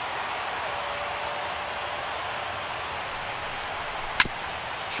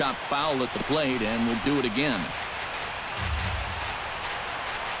 Chop foul at the plate, and we'll do it again.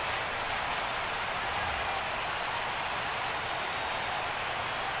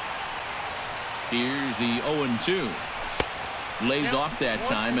 Here's the 0-2. Lays off that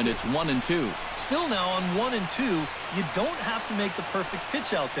time, and it's 1-2. Still now on 1-2, you don't have to make the perfect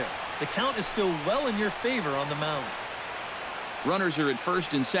pitch out there. The count is still well in your favor on the mound. Runners are at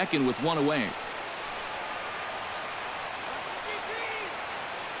first and second with 1 away.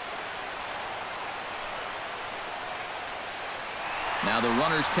 Now the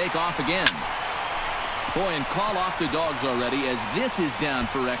runners take off again. Boy, and call off the dogs already as this is down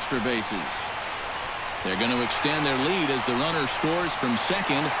for extra bases. They're going to extend their lead as the runner scores from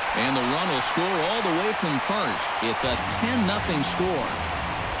second, and the run will score all the way from first. It's a 10-0 score.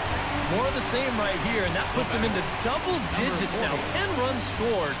 More of the same right here, and that puts them into double digits now. 10 runs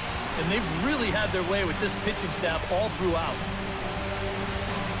scored, and they've really had their way with this pitching staff all throughout.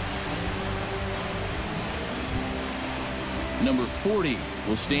 Number 40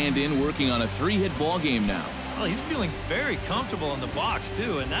 will stand in working on a 3-hit ball game now. Well, he's feeling very comfortable in the box,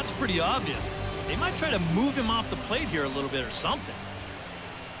 too, and that's pretty obvious. They might try to move him off the plate here a little bit or something.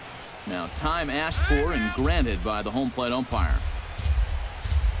 Now time asked for and granted by the home plate umpire.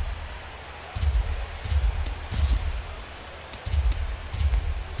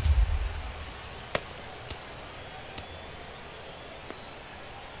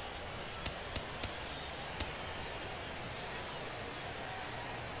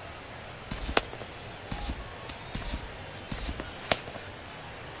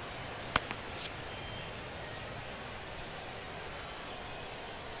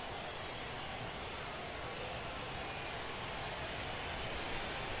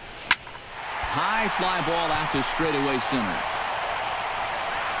 High fly ball out to straightaway center.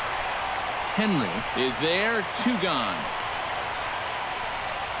 Henry is there, 2 gone.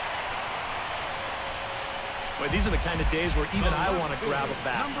 Boy, these are the kind of days where even I want to grab a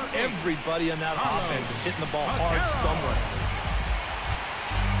bat. Everybody on that offense is hitting the ball hard somewhere.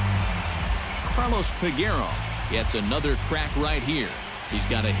 Carlos Peguero gets another crack right here. He's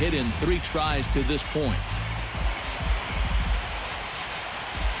got a hit in 3 tries to this point.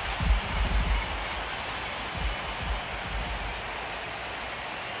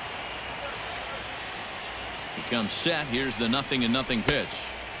 He comes set. Here's the 0-0 pitch.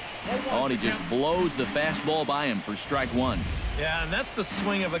 Oh, and he just blows the fastball by him for strike 1. Yeah, and that's the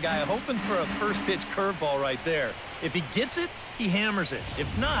swing of a guy hoping for a first pitch curveball right there. If he gets it, he hammers it.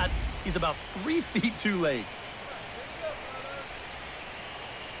 If not, he's about 3 feet too late.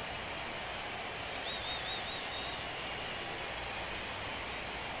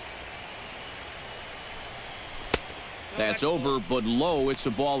 That's over, but low. It's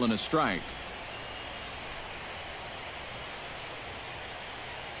a ball and a strike.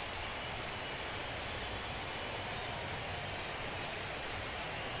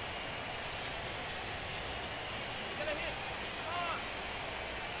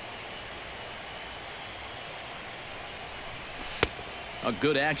 A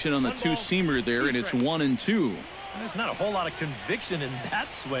good action on the two-seamer there, and it's 1-2. There's not a whole lot of conviction in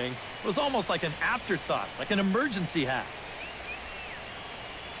that swing. It was almost like an afterthought, like an emergency hack.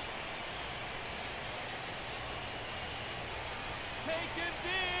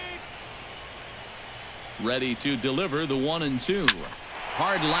 Ready to deliver the 1-2.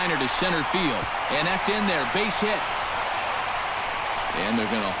 Hard liner to center field, and that's in there. Base hit. And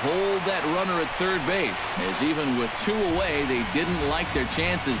they're going to hold that runner at third base, as even with 2 away, they didn't like their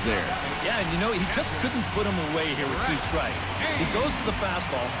chances there. Yeah, and you know, he just couldn't put him away here with 2 strikes. He goes to the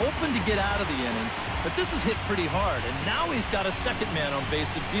fastball, hoping to get out of the inning, but this is hit pretty hard, and now he's got a second man on base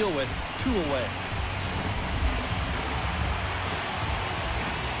to deal with, 2 away.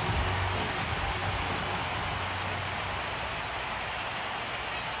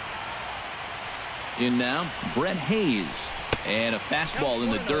 In now, Brett Hayes. And a fastball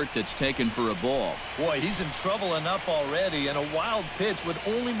in the dirt that's taken for a ball. Boy, he's in trouble enough already, and a wild pitch would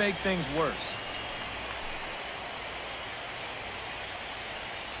only make things worse.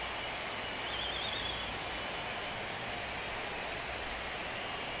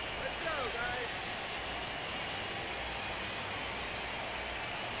 Let's go, guys.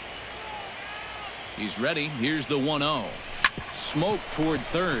 He's ready. Here's the 1-0. Smoke toward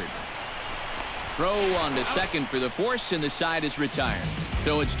third. Throw on to second for the force, and the side is retired.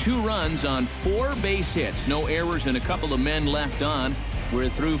 So it's 2 runs on 4 base hits. No errors and a couple of men left on. We're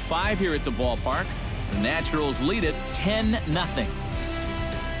through 5 here at the ballpark. The Naturals lead it 10-0.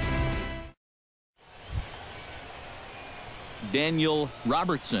 Daniel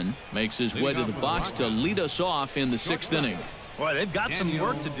Robertson makes his way to the box to lead us off in the 6th inning. Boy, they've got some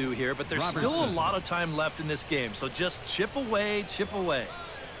work to do here, but there's still a lot of time left in this game. So just chip away, chip away.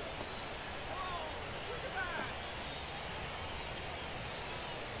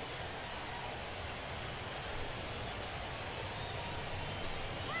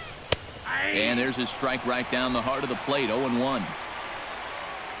 And there's a strike right down the heart of the plate, 0-1.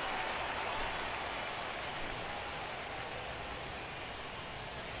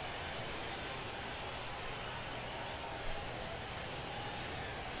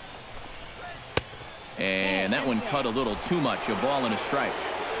 And that one cut a little too much, a ball and a strike.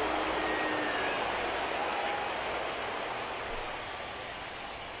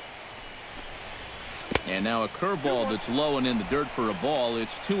 And now a curveball that's low and in the dirt for a ball.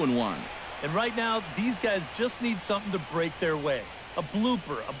 It's 2-1. And right now, these guys just need something to break their way. A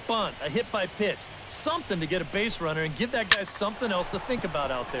blooper, a bunt, a hit by pitch. Something to get a base runner and give that guy something else to think about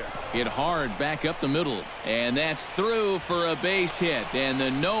out there. Hit hard back up the middle. And that's through for a base hit. And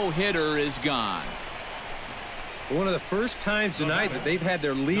the no-hitter is gone. One of the first times tonight that they've had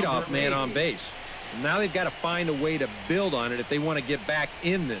their leadoff man on base. Now they've got to find a way to build on it if they want to get back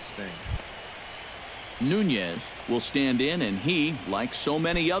in this thing. Nunez will stand in, and he, like so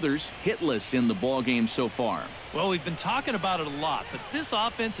many others, hitless in the ballgame so far. Well, we've been talking about it a lot, but this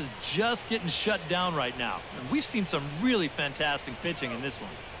offense is just getting shut down right now. And we've seen some really fantastic pitching in this one.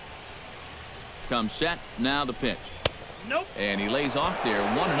 Comes set, now the pitch. Nope. And he lays off there,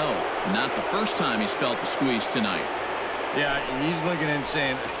 1-0. Not the first time he's felt the squeeze tonight. Yeah, he's looking and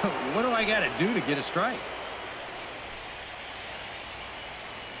saying, what do I got to do to get a strike?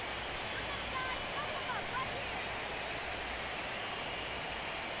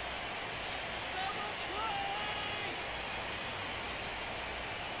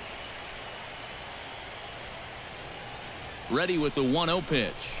 Ready with the 1-0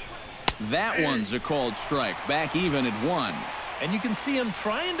 pitch. That one's a called strike. Back even at 1. And you can see him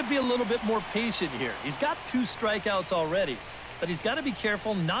trying to be a little bit more patient here. He's got 2 strikeouts already, but he's got to be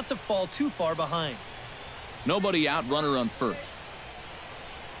careful not to fall too far behind. Nobody out, runner on first.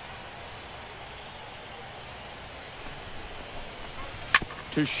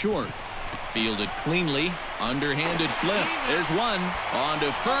 To short. Fielded cleanly. Underhanded flip. There's one. On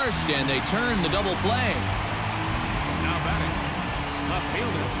to first, and they turn the double play. Now batting, left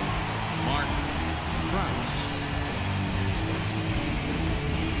fielder, Mark Krause.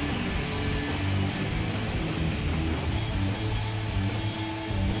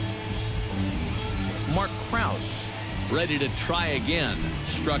 Mark Krause ready to try again.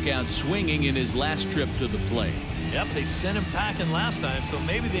 Struck out swinging in his last trip to the plate. Yep, they sent him packing last time, so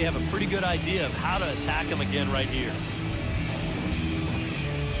maybe they have a pretty good idea of how to attack him again right here.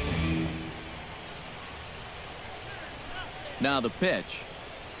 Now the pitch.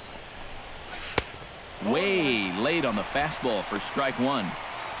 Way late on the fastball for strike one.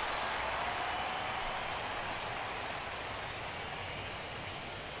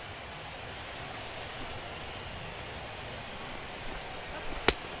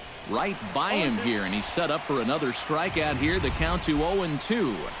 Right by him here, and he's set up for another strikeout here. The count to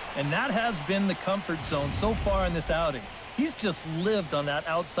 0-2. And that has been the comfort zone so far in this outing. He's just lived on that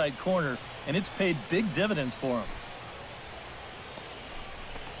outside corner, and it's paid big dividends for him.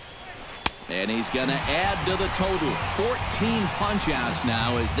 And he's going to add to the total. 14 punch-outs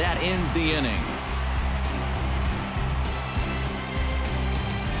now as that ends the inning.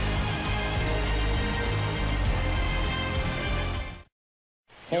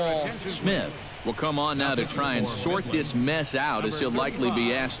 Paul Smith will come on now to try and sort this mess out, as he'll likely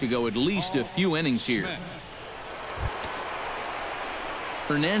be asked to go at least a few innings here.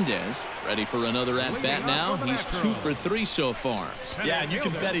 Hernandez ready for another at-bat now. He's 2 for 3 so far. Yeah, and you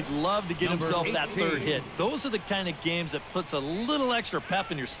can bet he'd love to get himself that third hit. Those are the kind of games that puts a little extra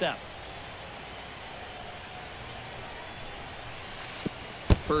pep in your step.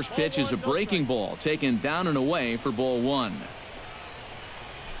 First pitch is a breaking ball, taken down and away for ball 1.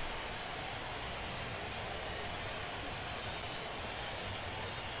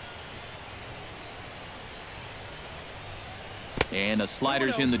 And the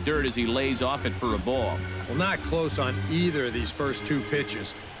slider's in the dirt as he lays off it for a ball. Well, not close on either of these first 2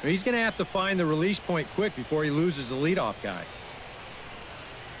 pitches. I mean, he's going to have to find the release point quick before he loses the leadoff guy.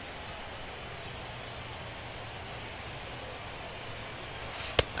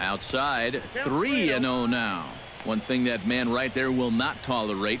 Outside, 3-0 now. One thing that man right there will not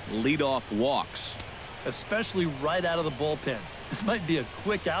tolerate, leadoff walks. Especially right out of the bullpen. This might be a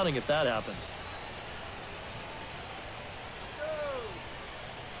quick outing if that happens.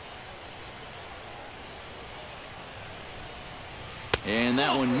 And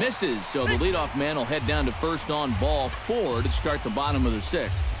that one misses, so the leadoff man will head down to first on ball 4 to start the bottom of the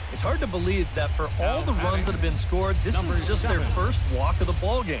 6th. It's hard to believe that for all the runs that have been scored, this is just their first walk of the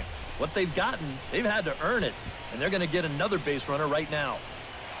ball game. What they've gotten, they've had to earn it, and they're going to get another base runner right now.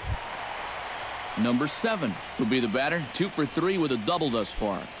 Number 7 will be the batter, 2 for 3 with a double thus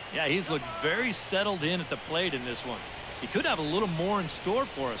far. Yeah, he's looked very settled in at the plate in this one. He could have a little more in store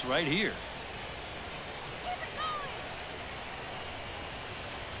for us right here.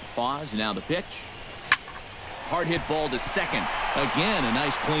 Pause, now the pitch. Hard hit ball to second. Again, a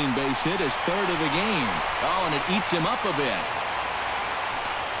nice clean base hit, his 3rd of the game. Oh, and it eats him up a bit.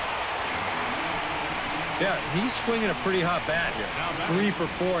 Yeah, he's swinging a pretty hot bat here. 3 for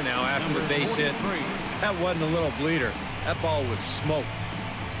 4 now after the base hit. That wasn't a little bleeder. That ball was smoked.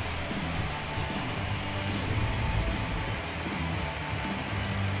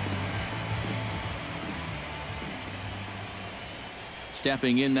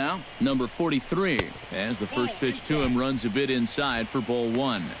 Stepping in now, number 43, as the first pitch to him runs a bit inside for ball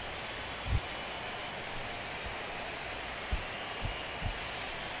 1.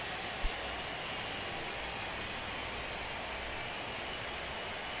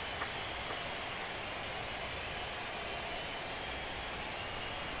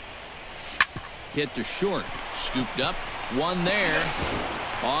 Hit to short, scooped up, one there,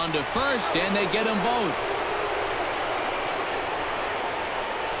 on to first, and they get them both.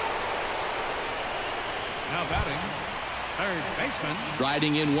 Now batting, third baseman.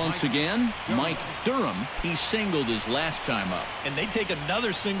 Striding in once again, Mike Durham. He singled his last time up. And they take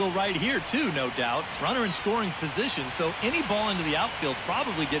another single right here, too, no doubt. Runner in scoring position, so any ball into the outfield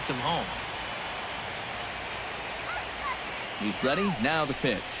probably gets him home. He's ready. Now the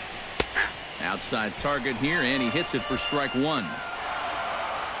pitch. Outside target here, and he hits it for strike 1.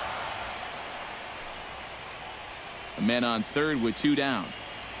 A man on third with 2 down.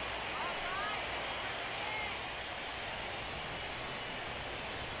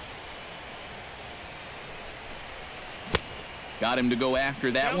 Got him to go after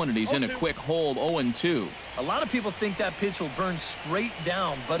that one, and he's in a quick hole, 0-2. A lot of people think that pitch will burn straight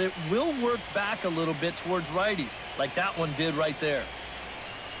down, but it will work back a little bit towards righties, like that one did right there.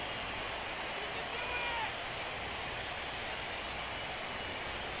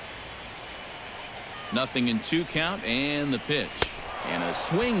 Nothing in 2 count, and the pitch. And a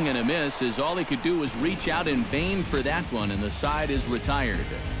swing and a miss, as all he could do was reach out in vain for that one, and the side is retired.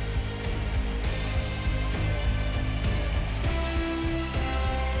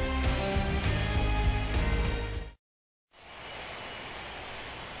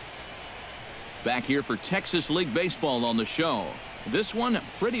 Back here for Texas League Baseball on the show. This one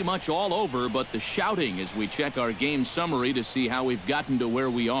pretty much all over, but the shouting as we check our game summary to see how we've gotten to where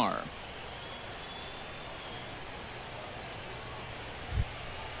we are.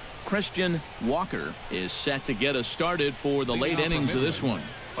 Christian Walker is set to get us started for the late innings of this one.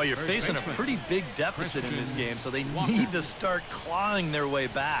 Well, you're facing a pretty big deficit in this game, so they need to start clawing their way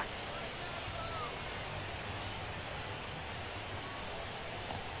back.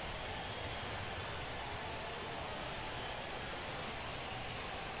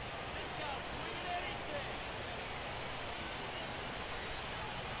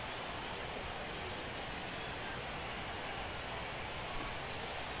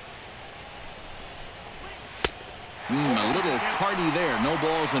 A little tardy there. No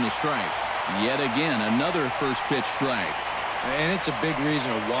balls and a strike. Yet again, another first pitch strike. And it's a big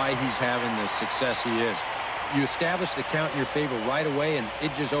reason of why he's having the success he is. You establish the count in your favor right away, and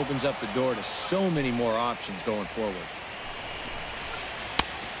it just opens up the door to so many more options going forward.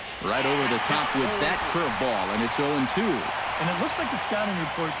 Right over the top with that curveball, and it's 0-2. And it looks like the scouting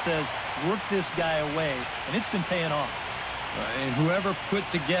report says, work this guy away, and it's been paying off. And whoever put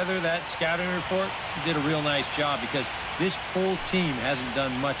together that scouting report did a real nice job, because this whole team hasn't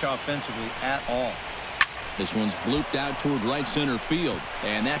done much offensively at all. This one's blooped out toward right center field,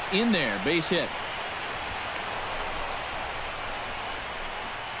 and that's in there. Base hit.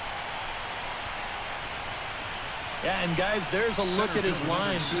 Yeah, and guys, there's a look at his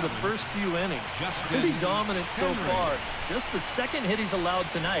line through the first few innings. Pretty dominant so far. Just the second hit he's allowed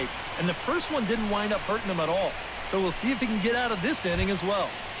tonight, and the first one didn't wind up hurting him at all. So we'll see if he can get out of this inning as well.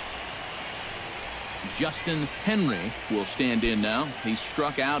 Justin Henry will stand in now. He's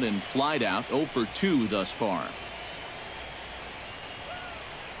struck out and flied out, 0 for 2 thus far.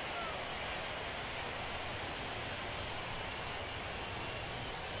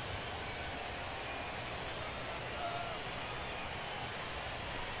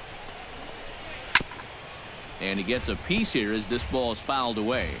 And he gets a piece here as this ball is fouled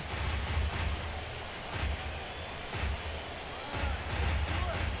away.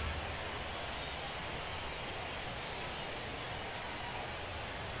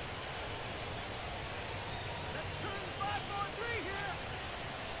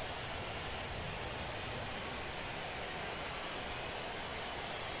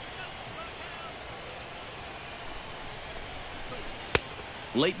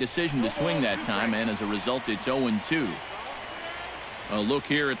 Late decision to swing that time, and as a result, it's 0-2. A look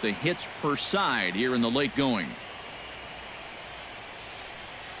here at the hits per side here in the late going.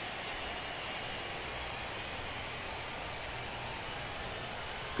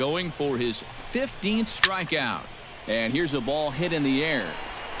 Going for his 15th strikeout. And here's a ball hit in the air.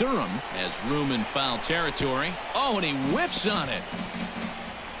 Durham has room in foul territory. Oh, and he whiffs on it.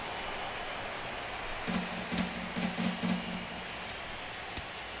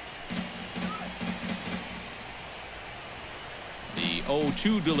 The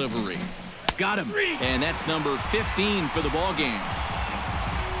 0-2 delivery. Got him. And that's number 15 for the ball game.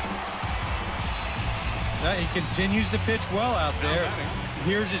 He continues to pitch well out there.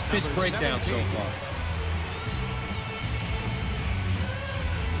 Here's his pitch breakdown so far.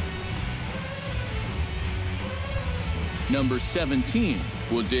 Number 17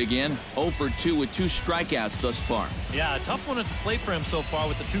 will dig in. 0 for 2 with 2 strikeouts thus far. Yeah, a tough one at the plate for him so far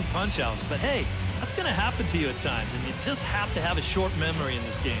with the 2 punch-outs. But hey, that's going to happen to you at times, and you just have to have a short memory in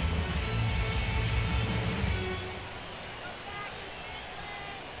this game.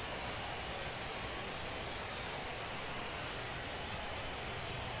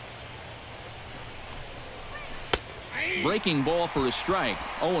 Breaking ball for a strike.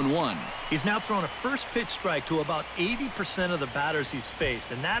 0-1. He's now thrown a first pitch strike to about 80% of the batters he's faced,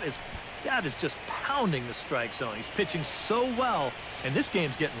 and that is just pounding the strike zone. He's pitching so well, and this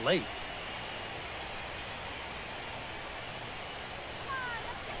game's getting late.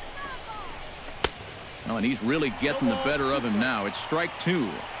 Oh, and he's really getting the better of him now. It's strike 2.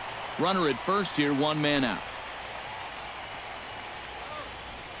 Runner at first here, 1 man out.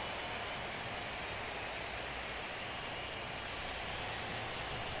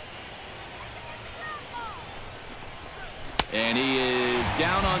 And he is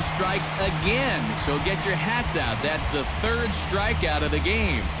down on strikes again. So get your hats out. That's the 3rd strikeout of the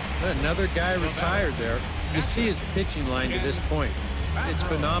game. Another guy retired there. You see his pitching line to this point. It's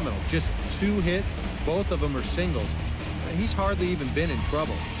phenomenal. Just 2 hits. Both of them are singles. He's hardly even been in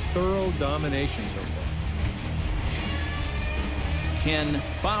trouble. Thorough domination so far. Ken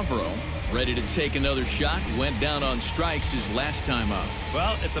Favreau ready to take another shot. Went down on strikes his last time up.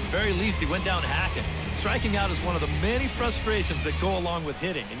 Well, at the very least, he went down hacking. Striking out is one of the many frustrations that go along with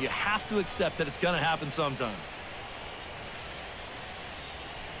hitting, and you have to accept that it's going to happen sometimes.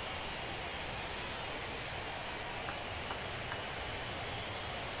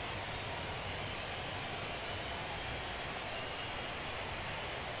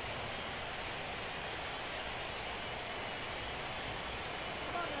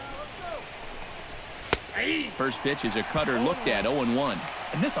 First pitch is a cutter looked at 0-1.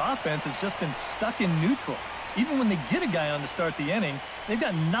 And this offense has just been stuck in neutral. Even when they get a guy on to start the inning, they've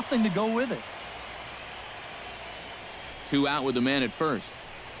got nothing to go with it. 2 out with the man at first.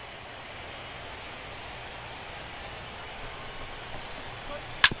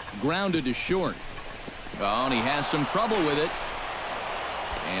 Grounded to short. Oh, and he has some trouble with it.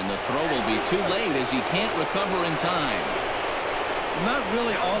 And the throw will be too late as he can't recover in time. Not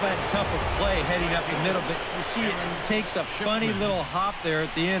really all that tough of play heading up the middle, but you see it takes a funny little hop there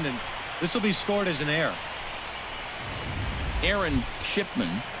at the end, and this will be scored as an error. Aaron Shipman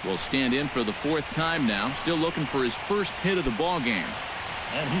will stand in for the 4th time now, still looking for his first hit of the ball game.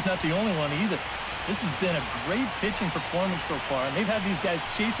 And he's not the only one either. This has been a great pitching performance so far, and they've had these guys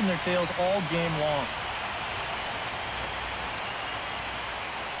chasing their tails all game long.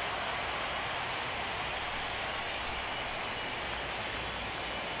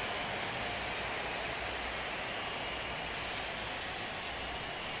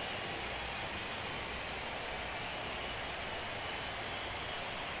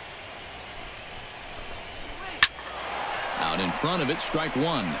 Out in front of it, strike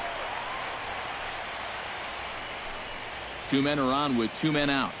 1. 2 men are on with 2 men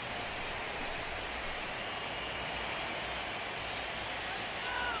out.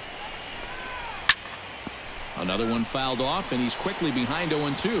 Another one fouled off, and he's quickly behind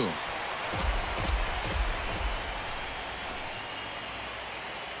 0-2.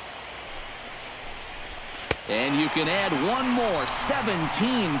 And you can add one more,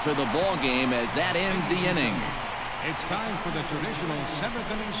 17 for the ball game as that ends the inning. It's time for the traditional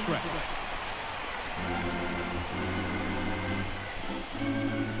 7th inning stretch.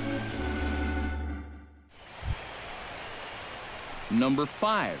 Number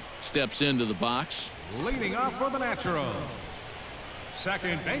 5 steps into the box. Leading off for the Naturals,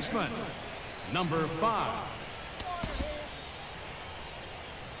 second baseman, number 5.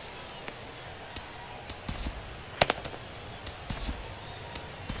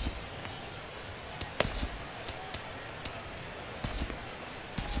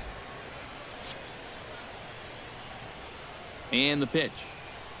 And the pitch.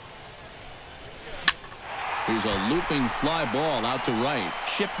 Here's a looping fly ball out to right.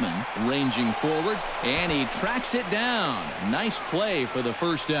 Shipman ranging forward, and he tracks it down. Nice play for the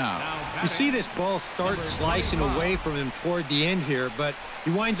first out. You see this ball start slicing away from him toward the end here, but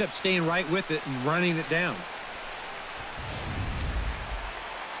he winds up staying right with it and running it down.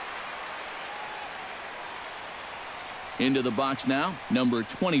 Into the box now, number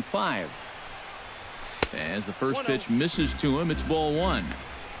 25. As the first pitch misses to him, it's ball 1.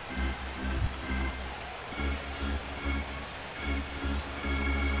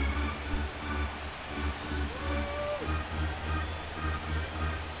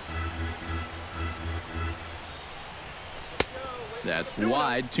 That's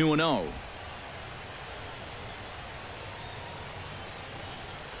wide, 2-0.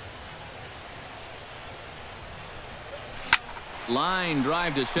 Line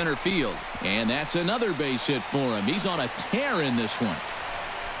drive to center field, and that's another base hit for him. He's on a tear in this one.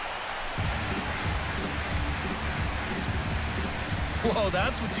 Whoa,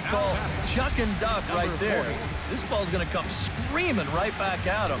 that's what you call chuck and duck right there. This ball's going to come screaming right back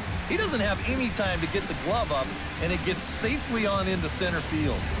at him. He doesn't have any time to get the glove up, and it gets safely on into center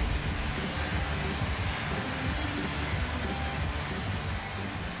field.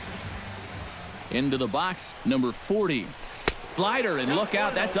 Into the box, number 40. Slider, and look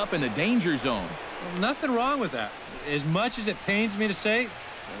out, that's up in the danger zone. Well, nothing wrong with that. As much as it pains me to say,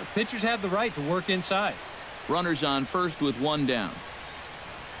 pitchers have the right to work inside. Runners on first with 1 down.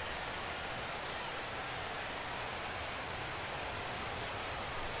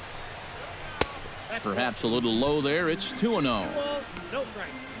 Perhaps a little low there. It's 2-0. No strike.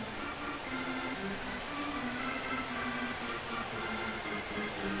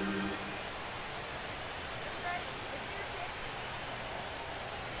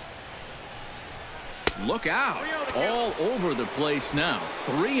 Look out. All over the place now.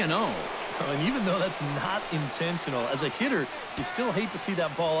 3-0. And even though that's not intentional, as a hitter, you still hate to see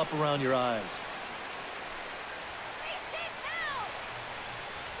that ball up around your eyes.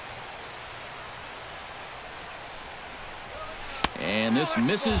 And this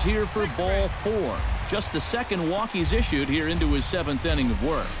misses here for ball 4. Just the second walk he's issued here into his 7th inning of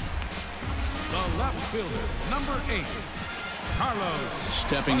work. The left fielder, number 8, Carlos.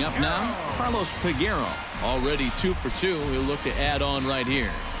 Stepping up now, Carlos Peguero. Already 2 for 2. He'll look to add on right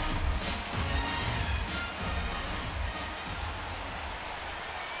here.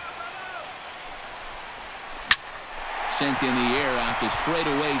 Sent in the air out to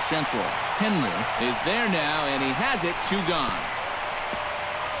straightaway central. Henry is there now, and he has it. 2 gone.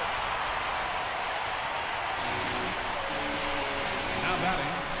 Now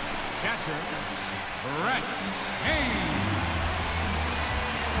batting, catcher, Brett Hayes.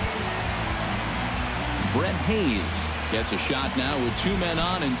 Brett Hayes gets a shot now with 2 men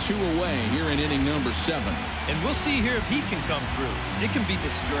on and 2 away here in inning number 7. And we'll see here if he can come through. It can be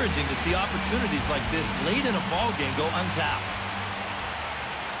discouraging to see opportunities like this late in a ball game go untapped.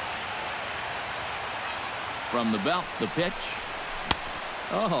 From the belt, the pitch.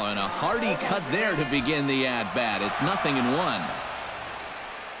 Oh, and a hearty cut there to begin the at-bat. It's 0-1.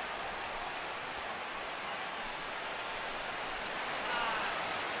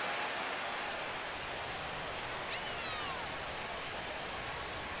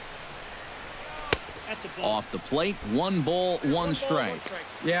 Off the plate, 1 ball, 1 strike.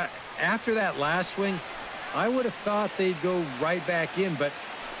 Yeah, after that last swing, I would have thought they'd go right back in, but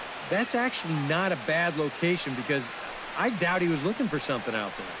that's actually not a bad location because I doubt he was looking for something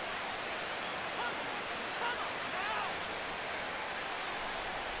out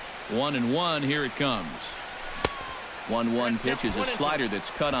there. One and one, here it comes. 1-1 pitch is a slider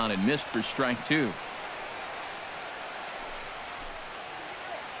that's cut on and missed for strike 2.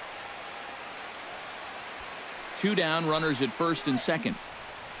 Two down, runners at first and second.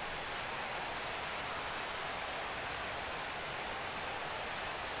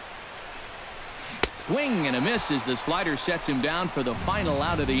 Swing and a miss as the slider sets him down for the final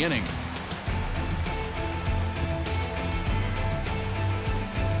out of the inning.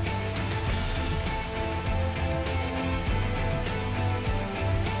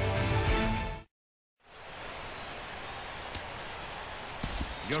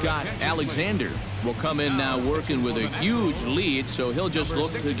 Scott Alexander will come in now working with a huge lead, so he'll just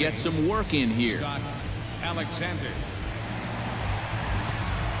look to get some work in here. Scott Alexander.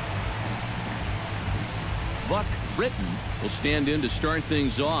 Buck Britton will stand in to start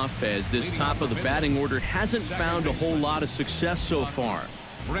things off as this top of the batting order hasn't found a whole lot of success so far.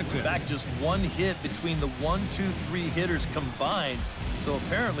 In fact, just 1 hit between the 1, 2, 3 hitters combined. So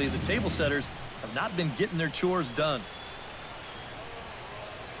apparently the table setters have not been getting their chores done.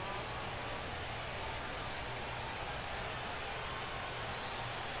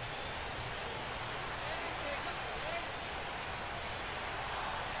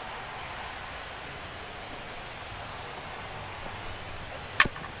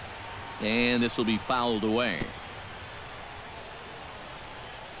 And this will be fouled away.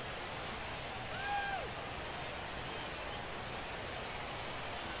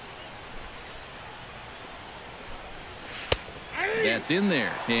 That's in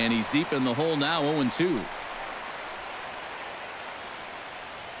there, and he's deep in the hole now, 0-2.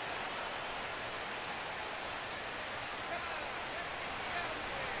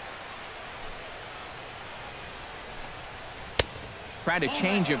 Try to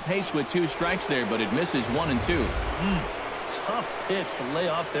change of pace with 2 strikes there, but it misses 1 and 2. Tough pitch to lay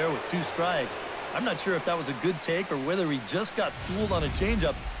off there with 2 strikes. I'm not sure if that was a good take or whether he just got fooled on a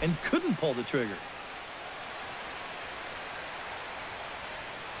changeup and couldn't pull the trigger.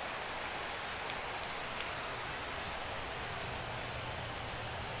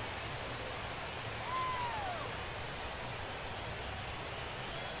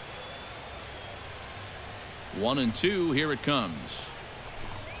 One and 2, here it comes.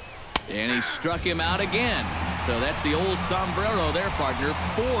 And he struck him out again. So that's the old sombrero there, partner.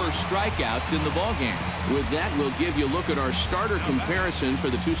 4 strikeouts in the ballgame. With that, we'll give you a look at our starter comparison for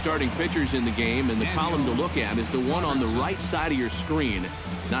the 2 starting pitchers in the game. And the column to look at is the one on the right side of your screen.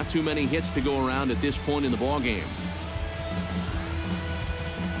 Not too many hits to go around at this point in the ballgame.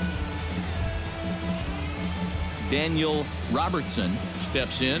 Daniel Robertson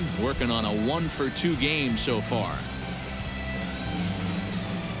steps in, working on a 1 for 2 game so far.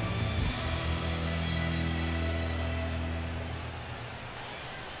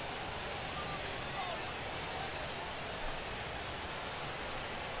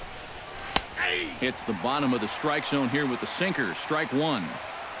 Hits the bottom of the strike zone here with the sinker. Strike one.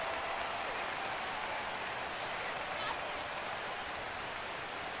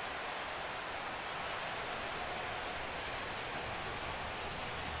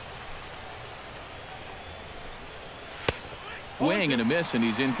 Swing and a miss, and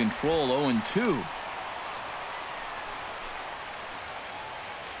he's in control. 0-2.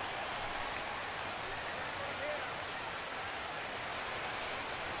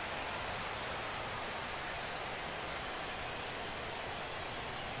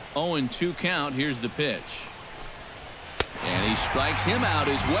 Oh, and 2 count. Here's the pitch. And he strikes him out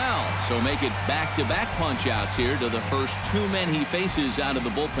as well. So make it back-to-back punch-outs here to the first 2 men he faces out of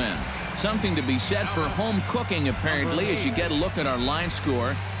the bullpen. Something to be said for home cooking, apparently, as you get a look at our line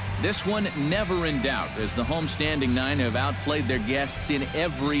score. This one never in doubt, as the home standing 9 have outplayed their guests in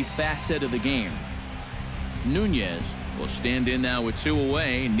every facet of the game. Nunez will stand in now with 2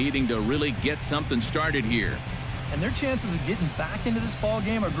 away, needing to really get something started here. And their chances of getting back into this ball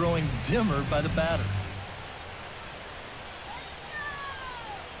game are growing dimmer by the batter.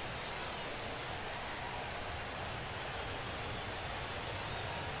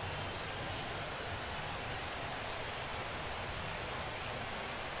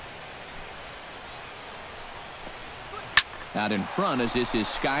 Out in front as this is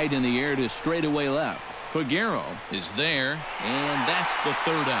skied in the air to straightaway left. Peguero is there, and that's the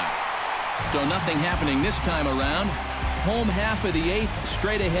 3rd out. So nothing happening this time around. Home half of the 8th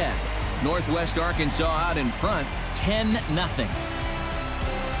straight ahead. Northwest Arkansas out in front, 10-0.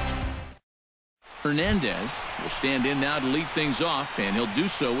 Hernandez will stand in now to lead things off, and he'll do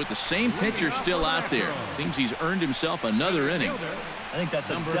so with the same pitcher still out there. Seems he's earned himself another inning. I think that's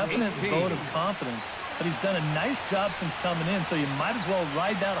a definite vote of confidence. But he's done a nice job since coming in, so you might as well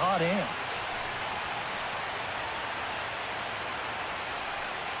ride that hot hand.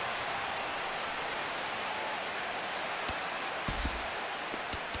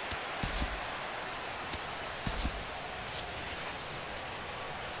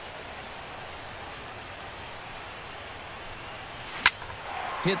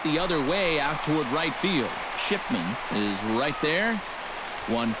 Hit the other way out toward right field. Shipman is right there.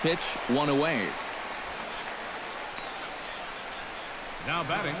 1 pitch, 1 away. Now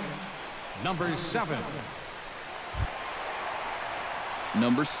batting, number 7.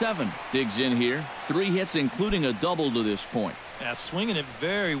 Number 7 digs in here. 3 hits, including a double to this point. Yeah, swinging it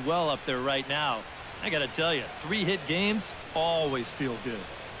very well up there right now. I got to tell you, 3-hit games always feel good.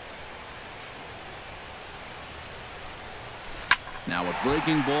 Now a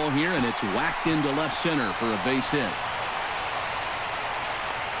breaking ball here, and it's whacked into left center for a base hit.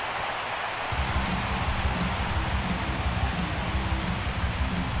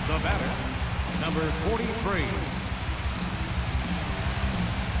 The batter, number 43.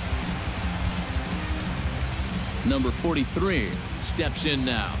 Number 43 steps in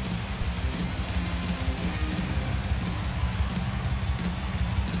now.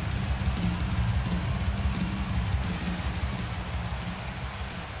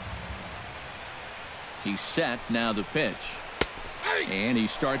 He's set. Now the pitch. And he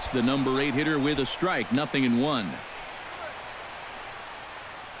starts the number 8 hitter with a strike. 0-1.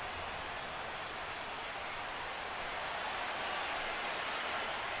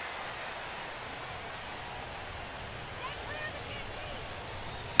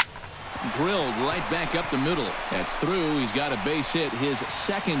 Drilled right back up the middle. That's through. He's got a base hit, his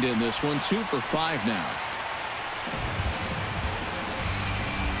 2nd in this one. 2 for 5 now.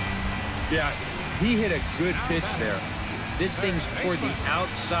 Yeah, he hit a good pitch there. This thing's toward the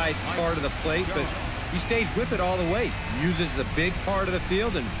outside part of the plate, but he stays with it all the way. Uses the big part of the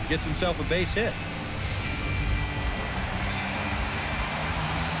field and gets himself a base hit.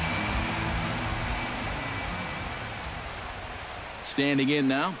 Standing in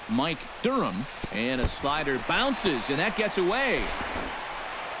now, Mike Durham, and a slider bounces, and that gets away.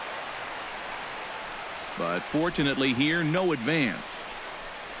 But fortunately here, no advance.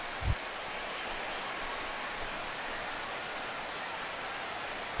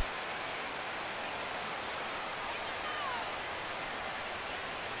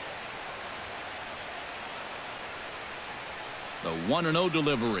 The 1-0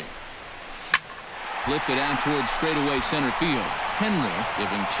 delivery. Lifted out towards straightaway center field. Henry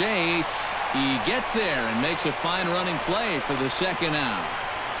giving chase. He gets there and makes a fine running play for the 2nd out.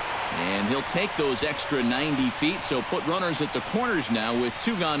 And he'll take those extra 90 feet, so put runners at the corners now with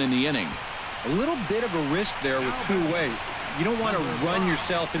 2 gone in the inning. A little bit of a risk there with 2 away. You don't want to run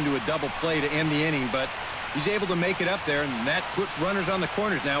yourself into a double play to end the inning, but he's able to make it up there, and that puts runners on the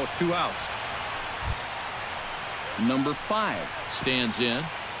corners now with 2 outs. Number 5 stands in.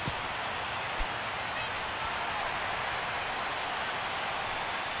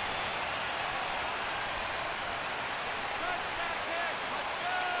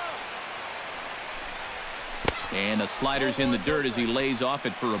 And the slider's in the dirt as he lays off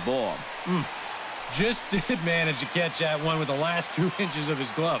it for a ball. Just did manage to catch that one with the last 2 inches of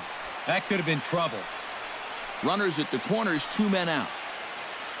his glove. That could have been trouble. Runners at the corners, 2 men out.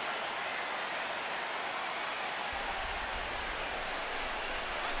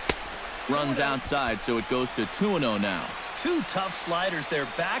 Runs outside, so it goes to 2-0 now. 2 tough sliders there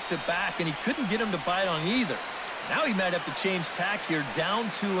back to back, and he couldn't get him to bite on either. Now he might have to change tack here, down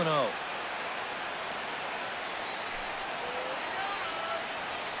 2-0.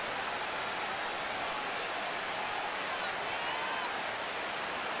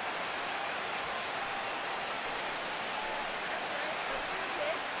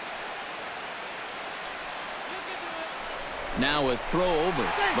 Now a throw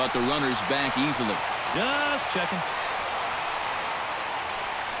over, but the runner's back easily. Just checking.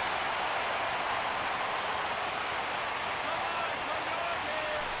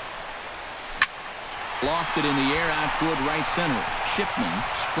 Lofted in the air out toward right center. Shipman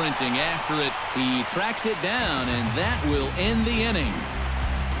sprinting after it. He tracks it down, and that will end the inning.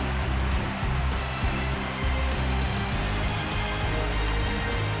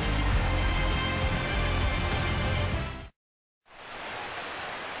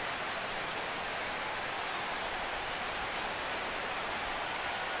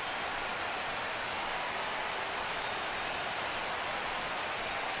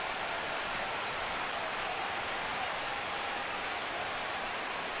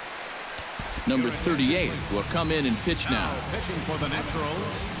 Number 38 will come in and pitch now. Pitching for the Naturals,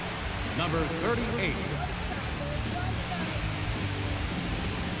 number 38.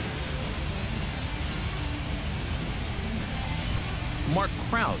 Mark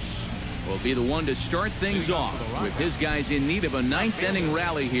Krause will be the one to start things off with his guys in need of a 9th inning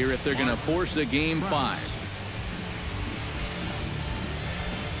rally here if they're going to force a Game 5.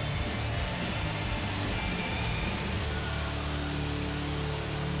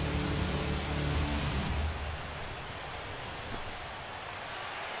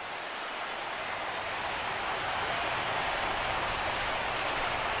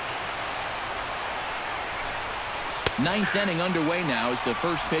 Ninth inning underway now as the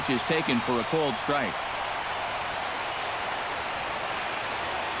first pitch is taken for a called strike.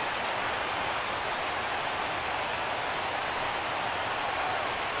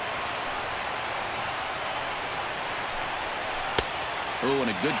 Oh, and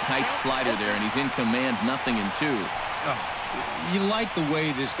a good tight slider there, and he's in command, 0-2. Oh, you like the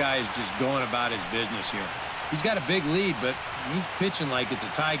way this guy is just going about his business here. He's got a big lead, but he's pitching like it's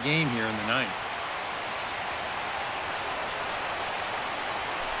a tie game here in the ninth.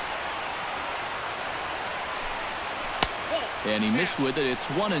 And he missed with it. It's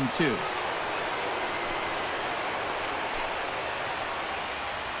 1-2.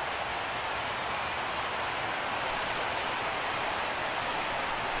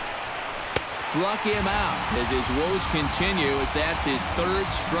 Struck him out as his woes continue, as that's his 3rd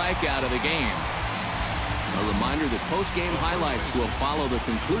strikeout of the game. A reminder that post-game highlights will follow the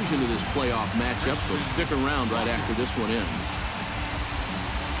conclusion of this playoff matchup, so stick around right after this one ends.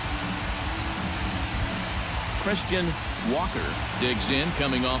 Christian Walker digs in,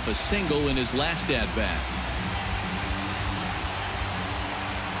 coming off a single in his last at-bat.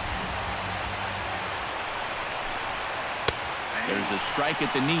 There's a strike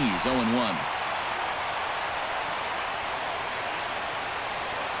at the knees, 0-1.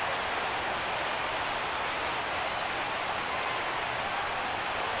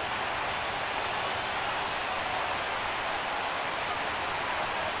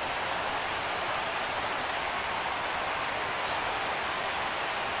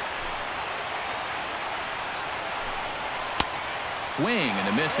 Swing and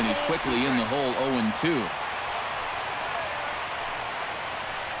a miss, and he's quickly in the hole, 0-2.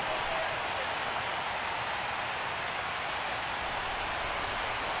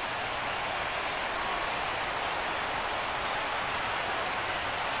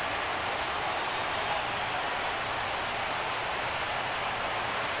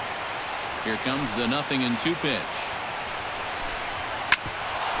 Here comes the 0-2 pitch.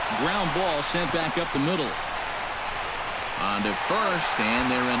 Ground ball sent back up the middle. On to first, and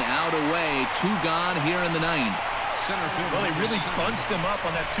they're an out away. 2 gone here in the 9th. Well, he really bunched him up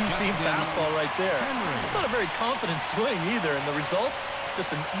on that 2-seam fastball right there. It's not a very confident swing either, and the result,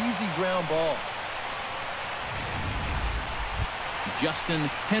 just an easy ground ball. Justin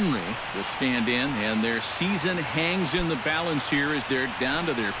Henry will stand in, and their season hangs in the balance here as they're down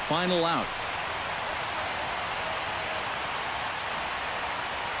to their final out.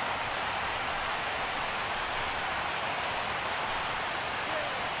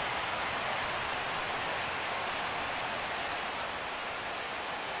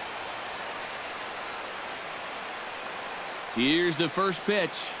 Here's the first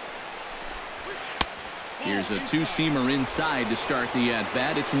pitch. Here's a two-seamer inside to start the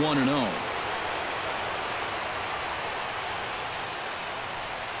at-bat. It's 1-0.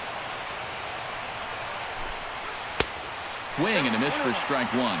 Swing and a miss for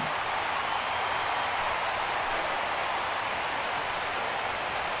strike one.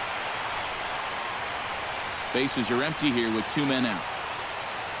 Bases are empty here with 2 men out.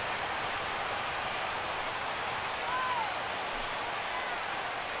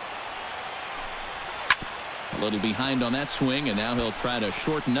 A little behind on that swing, and now he'll try to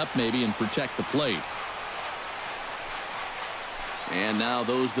shorten up maybe and protect the plate. And now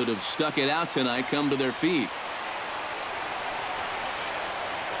those that have stuck it out tonight come to their feet.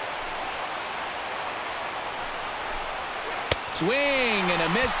 Swing and a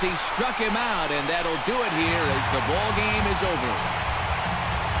miss. He struck him out, and that'll do it here as the ball game is over.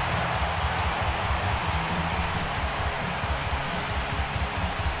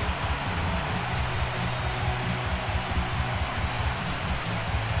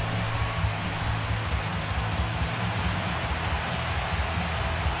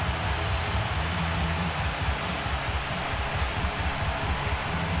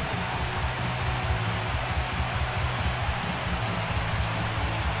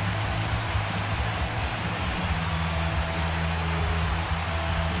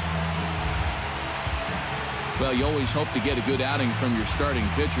 Well, you always hope to get a good outing from your starting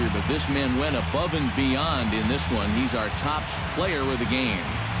pitcher, but this man went above and beyond in this one. He's our top player of the game.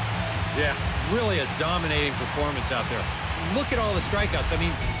 Yeah, really a dominating performance out there. Look at all the strikeouts. I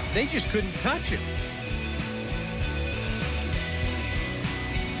mean, they just couldn't touch him.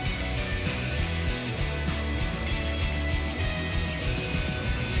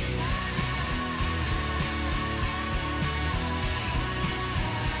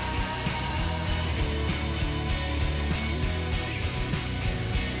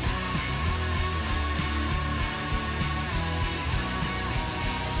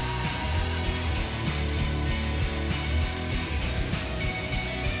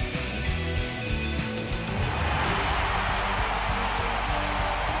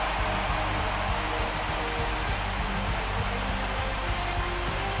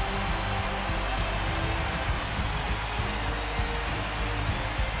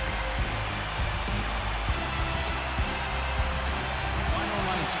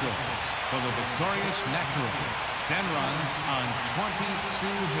 For the victorious Naturals, 10 runs on 22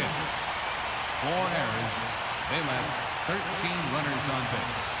 hits. 4 errors. They left 13 runners on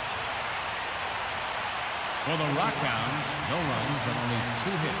base. For the Rockhounds, no runs and only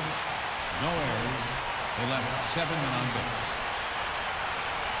 2 hits. No errors. They left 7 men on base.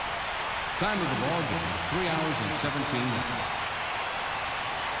 Time of the ball game, 3 hours and 17 minutes.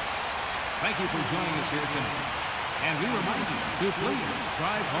 Thank you for joining us here tonight. And we remind you to please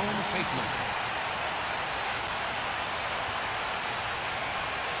drive home safely.